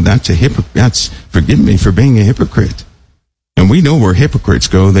said, Lord, forgive me for being a hypocrite. And we know where hypocrites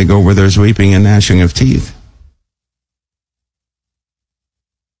go. They go where there's weeping and gnashing of teeth.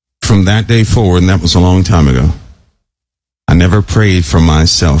 From that day forward, and that was a long time ago, I never prayed for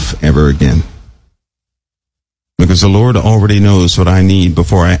myself ever again. Because the Lord already knows what I need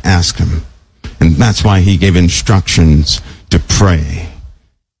before I ask him. And that's why he gave instructions to pray.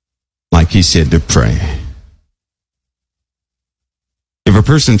 Like he said to pray. If a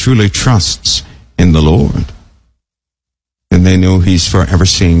person truly trusts in the Lord, then they know he's forever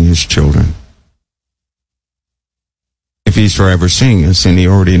seeing his children. If he's forever seeing us and he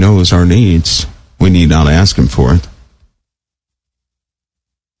already knows our needs, we need not ask him for it.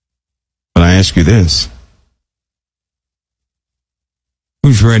 But I ask you this.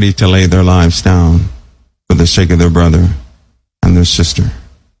 Who's ready to lay their lives down for the sake of their brother and their sister?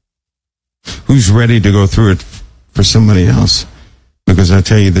 Who's ready to go through it for somebody else? Because I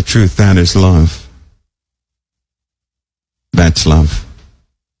tell you the truth, that is love. That's love.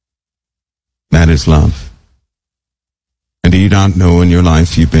 That is love. And do you not know in your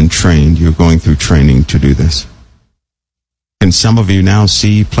life you've been trained, you're going through training to do this? Can some of you now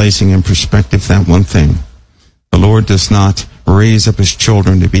see, placing in perspective that one thing? The Lord does not raise up his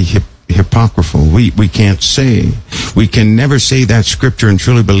children to be hypocritical. We can't say. We can never say that scripture and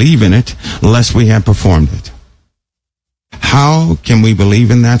truly believe in it unless we have performed it. How can we believe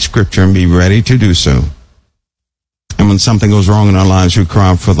in that scripture and be ready to do so? And when something goes wrong in our lives, we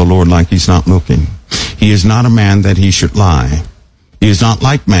cry out for the Lord like he's not looking. He is not a man that he should lie. He is not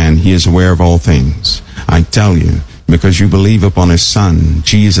like man. He is aware of all things. I tell you, because you believe upon his Son,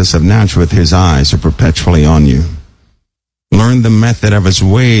 Jesus of Nazareth, his eyes are perpetually on you. Learn the method of his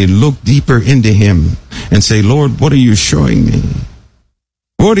way. Look deeper into him and say, Lord, what are you showing me?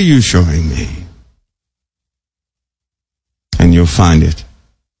 What are you showing me? And you'll find it.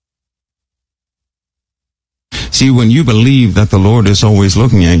 See, when you believe that the Lord is always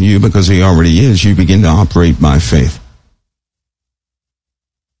looking at you because he already is, you begin to operate by faith.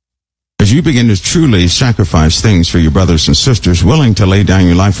 As you begin to truly sacrifice things for your brothers and sisters, willing to lay down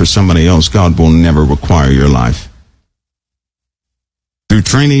your life for somebody else, God will never require your life. Through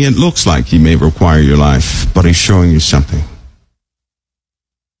training, it looks like he may require your life, but he's showing you something.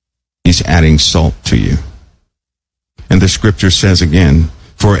 He's adding salt to you. And the scripture says again,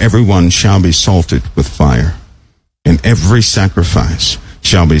 for everyone shall be salted with fire, and every sacrifice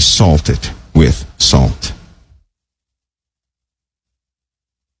shall be salted with salt.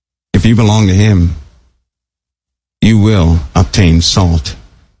 If you belong to him, you will obtain salt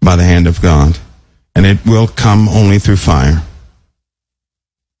by the hand of God, and it will come only through fire.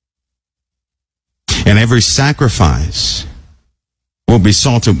 And every sacrifice will be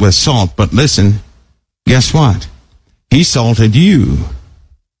salted with salt. But listen, guess what? He salted you,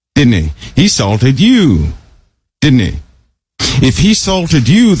 didn't he? He salted you, didn't he? If he salted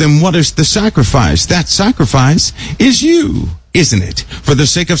you, then what is the sacrifice? That sacrifice is you, isn't it? For the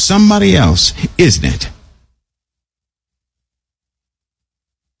sake of somebody else, isn't it?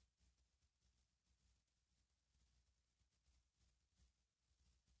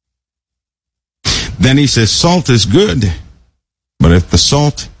 Then he says, salt is good, but if the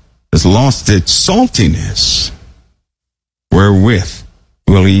salt has lost its saltiness, wherewith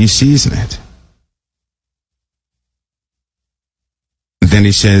will ye season it? Then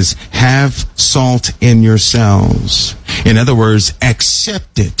he says, have salt in yourselves. In other words,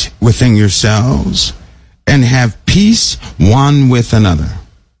 accept it within yourselves and have peace one with another.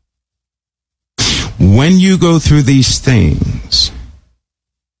 When you go through these things,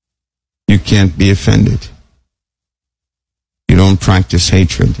 you can't be offended. You don't practice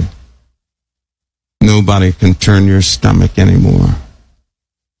hatred. Nobody can turn your stomach anymore.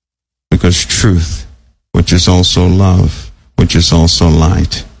 Because truth, which is also love, which is also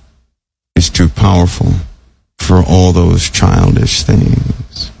light, is too powerful for all those childish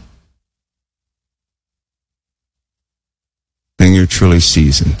things. Then you're truly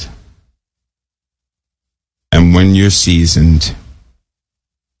seasoned. And when you're seasoned,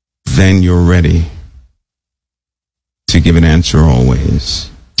 then you're ready to give an answer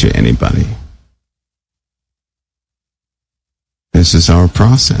always to anybody. This is our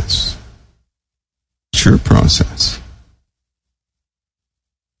process. It's your process.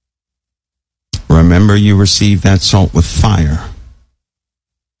 Remember, you received that salt with fire.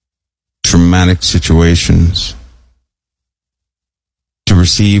 Traumatic situations. To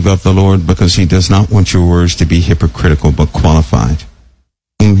receive of the Lord, because he does not want your words to be hypocritical but qualified.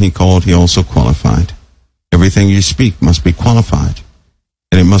 Whom he called, he also qualified. Everything you speak must be qualified.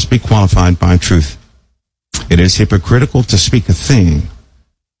 And it must be qualified by truth. It is hypocritical to speak a thing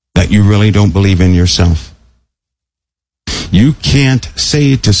that you really don't believe in yourself. You can't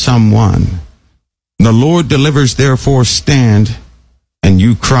say to someone, the Lord delivers, therefore stand, and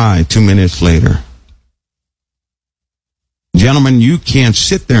you cry 2 minutes later. Gentlemen, you can't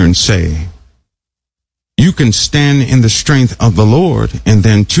sit there and say, you can stand in the strength of the Lord, and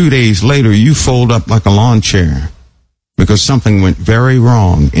then 2 days later you fold up like a lawn chair because something went very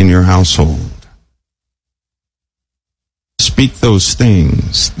wrong in your household. Speak those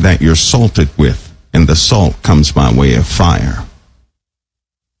things that you're salted with, and the salt comes by way of fire.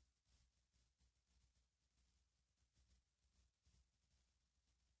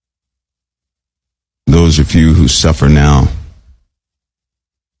 Those of you who suffer now,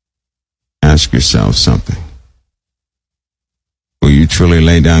 ask yourself something. Will you truly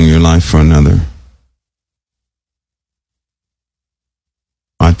lay down your life for another?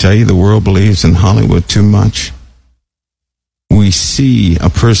 I tell you, the world believes in Hollywood too much. We see a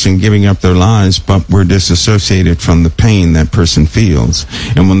person giving up their lives, but we're disassociated from the pain that person feels.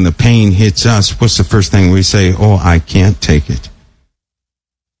 And when the pain hits us, what's the first thing we say? Oh, I can't take it.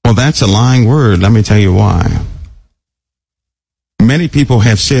 Well, that's a lying word. Let me tell you why. Many people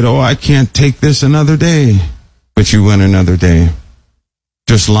have said, oh, I can't take this another day. But you went another day.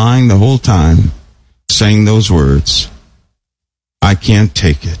 Just lying the whole time, saying those words. I can't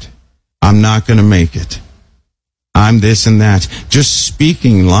take it. I'm not going to make it. I'm this and that. Just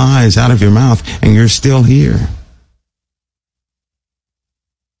speaking lies out of your mouth, and you're still here.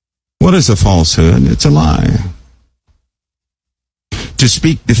 What is a falsehood? It's a lie. To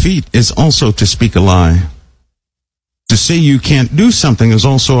speak defeat is also to speak a lie. To say you can't do something is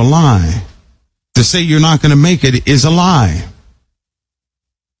also a lie. To say you're not going to make it is a lie.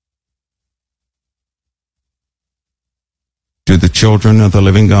 Do the children of the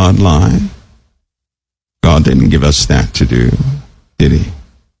living God lie? God didn't give us that to do, did he?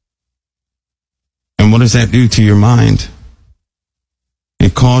 And what does that do to your mind?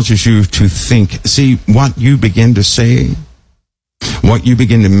 It causes you to think. See, what you begin to say, what you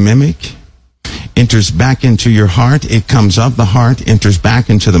begin to mimic, enters back into your heart. It comes up the heart, enters back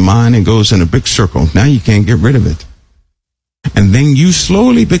into the mind, and goes in a big circle. Now you can't get rid of it. And then you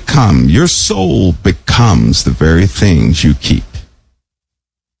slowly become, your soul becomes the very things you keep.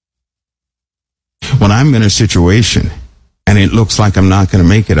 When I'm in a situation and it looks like I'm not going to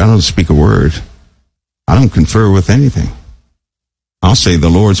make it, I don't speak a word. I don't confer with anything. I'll say the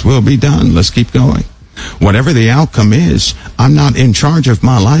Lord's will be done. Let's keep going. Whatever the outcome is, I'm not in charge of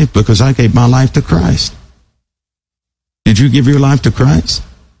my life because I gave my life to Christ. Did you give your life to Christ?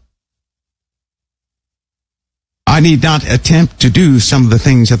 I need not attempt to do some of the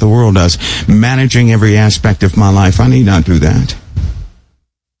things that the world does, managing every aspect of my life. I need not do that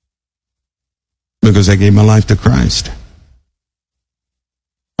because I gave my life to Christ.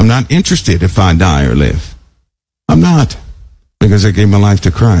 I'm not interested if I die or live. I'm not, because I gave my life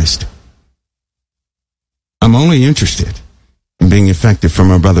to Christ. I'm only interested in being effective for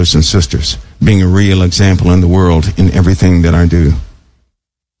my brothers and sisters, being a real example in the world in everything that I do.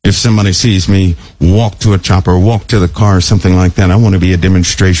 If somebody sees me walk to a chopper, walk to the car, or something like that, I want to be a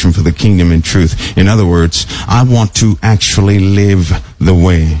demonstration for the kingdom in truth. In other words, I want to actually live the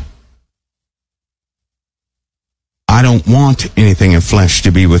way. I don't want anything of flesh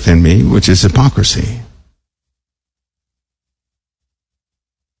to be within me, which is hypocrisy.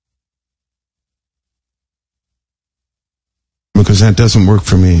 Because that doesn't work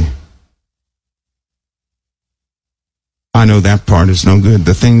for me. I know that part is no good.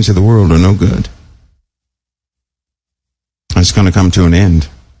 The things of the world are no good. It's going to come to an end.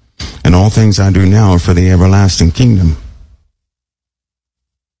 And all things I do now are for the everlasting kingdom.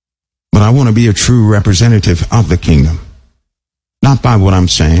 But I want to be a true representative of the kingdom. Not by what I'm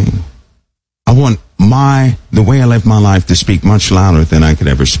saying. I want the way I live my life to speak much louder than I could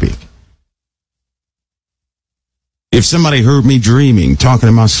ever speak. If somebody heard me dreaming, talking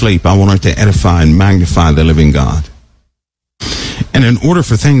in my sleep, I want it to edify and magnify the living God. And in order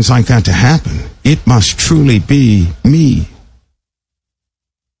for things like that to happen, it must truly be me.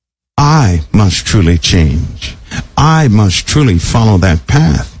 I must truly change. I must truly follow that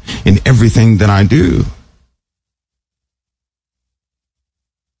path in everything that I do.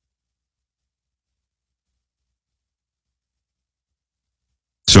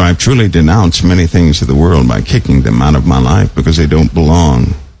 So I've truly denounced many things of the world by kicking them out of my life because they don't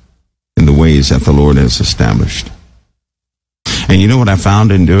belong in the ways that the Lord has established. And you know what I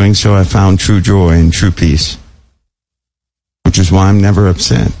found in doing so? I found true joy and true peace, which is why I'm never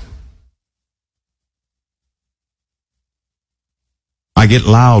upset. I get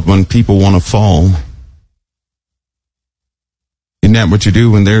loud when people want to fall. Isn't that what you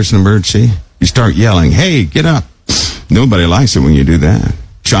do when there's an emergency? You start yelling, hey, get up. Nobody likes it when you do that.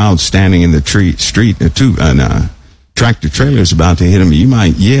 Child standing in the street, tractor trailer is about to hit him. You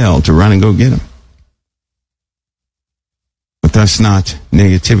might yell to run and go get him. But that's not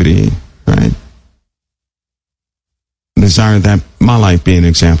negativity, right? I desire that my life be an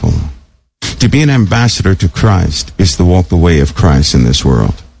example. To be an ambassador to Christ is to walk the way of Christ in this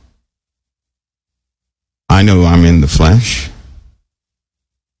world. I know I'm in the flesh,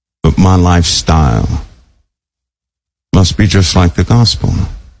 but my lifestyle must be just like the gospel.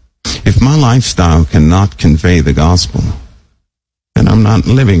 If my lifestyle cannot convey the gospel, then I'm not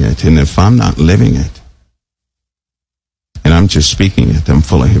living it. And if I'm not living it, and I'm just speaking it, I'm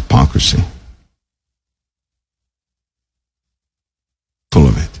full of hypocrisy. Full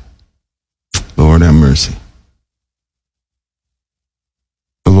of it. Lord, have mercy.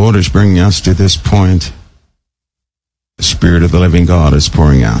 The Lord is bringing us to this point. The Spirit of the living God is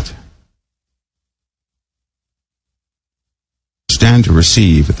pouring out. Stand to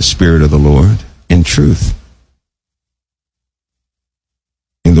receive the Spirit of the Lord in truth.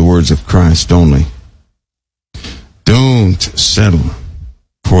 In the words of Christ only. Don't settle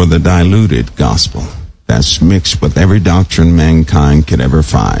for the diluted gospel that's mixed with every doctrine mankind could ever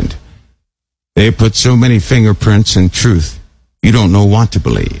find. They put so many fingerprints in truth, you don't know what to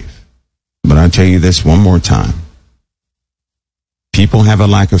believe. But I tell you this one more time. People have a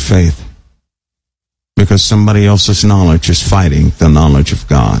lack of faith because somebody else's knowledge is fighting the knowledge of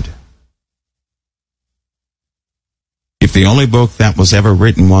God. If the only book that was ever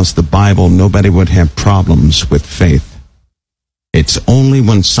written was the Bible, nobody would have problems with faith. It's only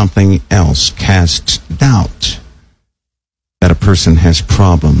when something else casts doubt that a person has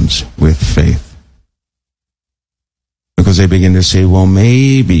problems with faith. Because they begin to say, well,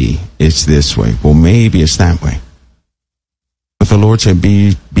 maybe it's this way. Well, maybe it's that way. But the Lord said,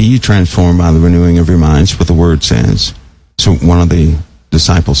 be transformed by the renewing of your minds, what the Word says. So one of the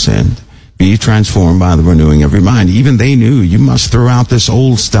disciples said, be transformed by the renewing of your mind. Even they knew you must throw out this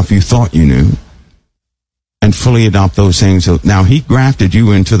old stuff you thought you knew and fully adopt those things. Now, he grafted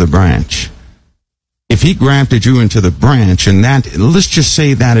you into the branch. If he grafted you into the branch, and that, let's just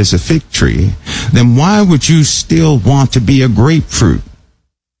say that is a fig tree, then why would you still want to be a grapefruit?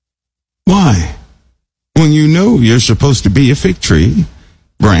 Why? When you know you're supposed to be a fig tree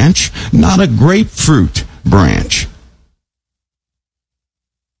branch, not a grapefruit branch.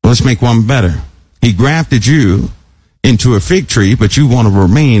 Let's make one better. He grafted you into a fig tree, but you want to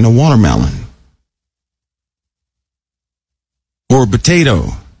remain a watermelon or a potato.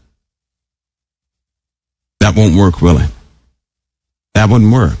 That won't work, will it? That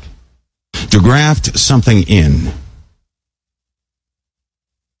wouldn't work. To graft something in,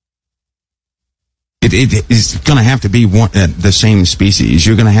 it is going to have to be the same species.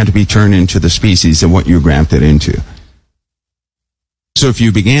 You're going to have to be turned into the species of what you grafted into. So if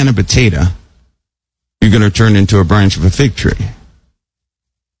you began a potato, you're going to turn into a branch of a fig tree.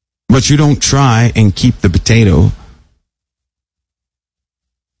 But you don't try and keep the potato.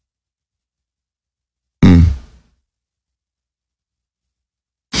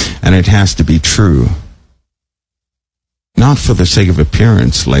 And it has to be true. Not for the sake of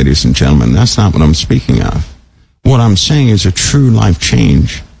appearance, ladies and gentlemen. That's not what I'm speaking of. What I'm saying is a true life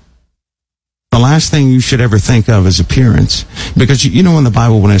change. The last thing you should ever think of is appearance. Because you know in the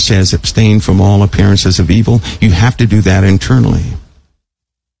Bible when it says abstain from all appearances of evil, you have to do that internally.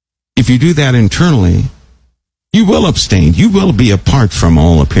 If you do that internally, you will abstain. You will be apart from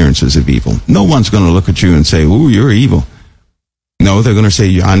all appearances of evil. No one's going to look at you and say, ooh, you're evil. No, they're going to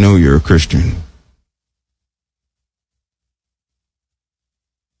say, I know you're a Christian.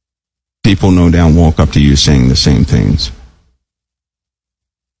 People no doubt walk up to you saying the same things.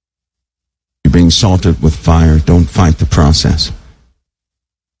 You're being salted with fire. Don't fight the process.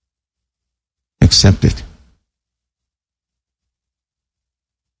 Accept it.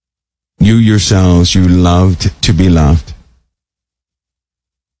 You yourselves, you loved to be loved.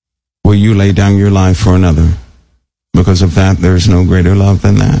 Will you lay down your life for another? Because of that, there is no greater love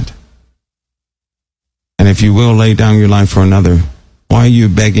than that. And if you will lay down your life for another, why are you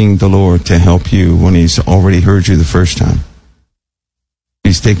begging the Lord to help you when He's already heard you the first time?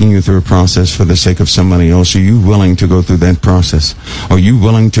 He's taking you through a process for the sake of somebody else. Are you willing to go through that process? Are you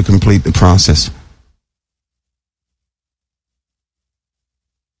willing to complete the process?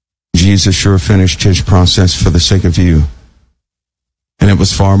 Jesus sure finished His process for the sake of you. And it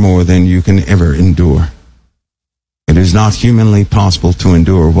was far more than you can ever endure. It is not humanly possible to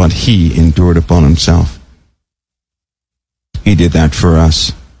endure what He endured upon Himself. He did that for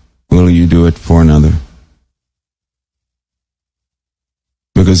us. Will you do it for another?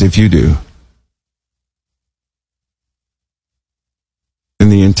 Because if you do, then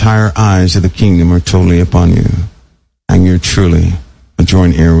the entire eyes of the kingdom are totally upon you, and you're truly a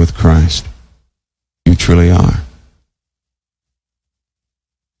joint heir with Christ. You truly are.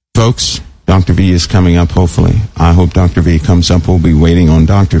 Folks, Dr. V is coming up, hopefully. I hope Dr. V comes up. We'll be waiting on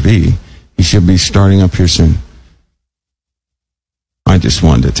Dr. V. He should be starting up here soon. I just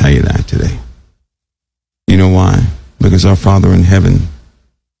wanted to tell you that today. You know why? Because our Father in heaven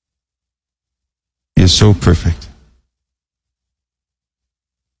is so perfect.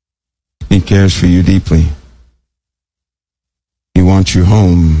 He cares for you deeply. He wants you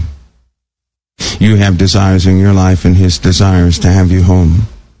home. You have desires in your life, and His desire is to have you home.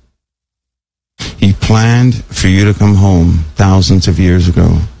 He planned for you to come home thousands of years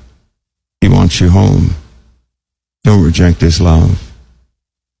ago. He wants you home. Don't reject His love.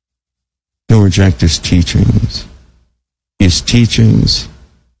 Don't reject His teachings. His teachings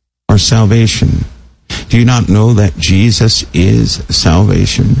are salvation. Do you not know that Jesus is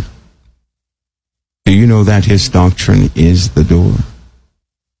salvation? Do you know that His doctrine is the door?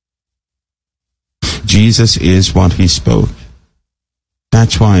 Jesus is what he spoke.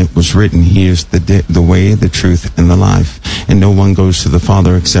 That's why it was written, he is the way, the truth, and the life. And no one goes to the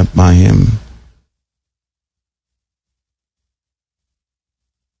Father except by him.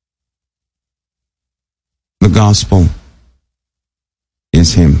 The gospel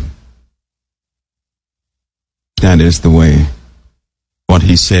is him. That is the way. What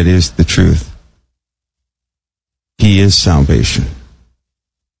he said is the truth. He is salvation.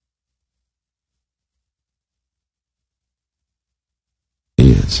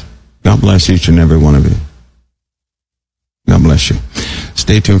 He is. God bless each and every one of you. God bless you.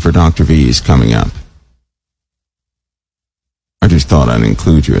 Stay tuned for Dr. V. He's coming up. I just thought I'd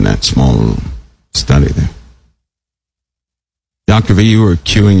include you in that small little study there. Dr. V, we're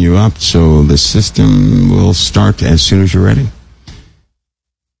queuing you up, so the system will start as soon as you're ready.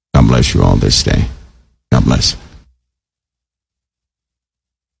 God bless you all this day. God bless.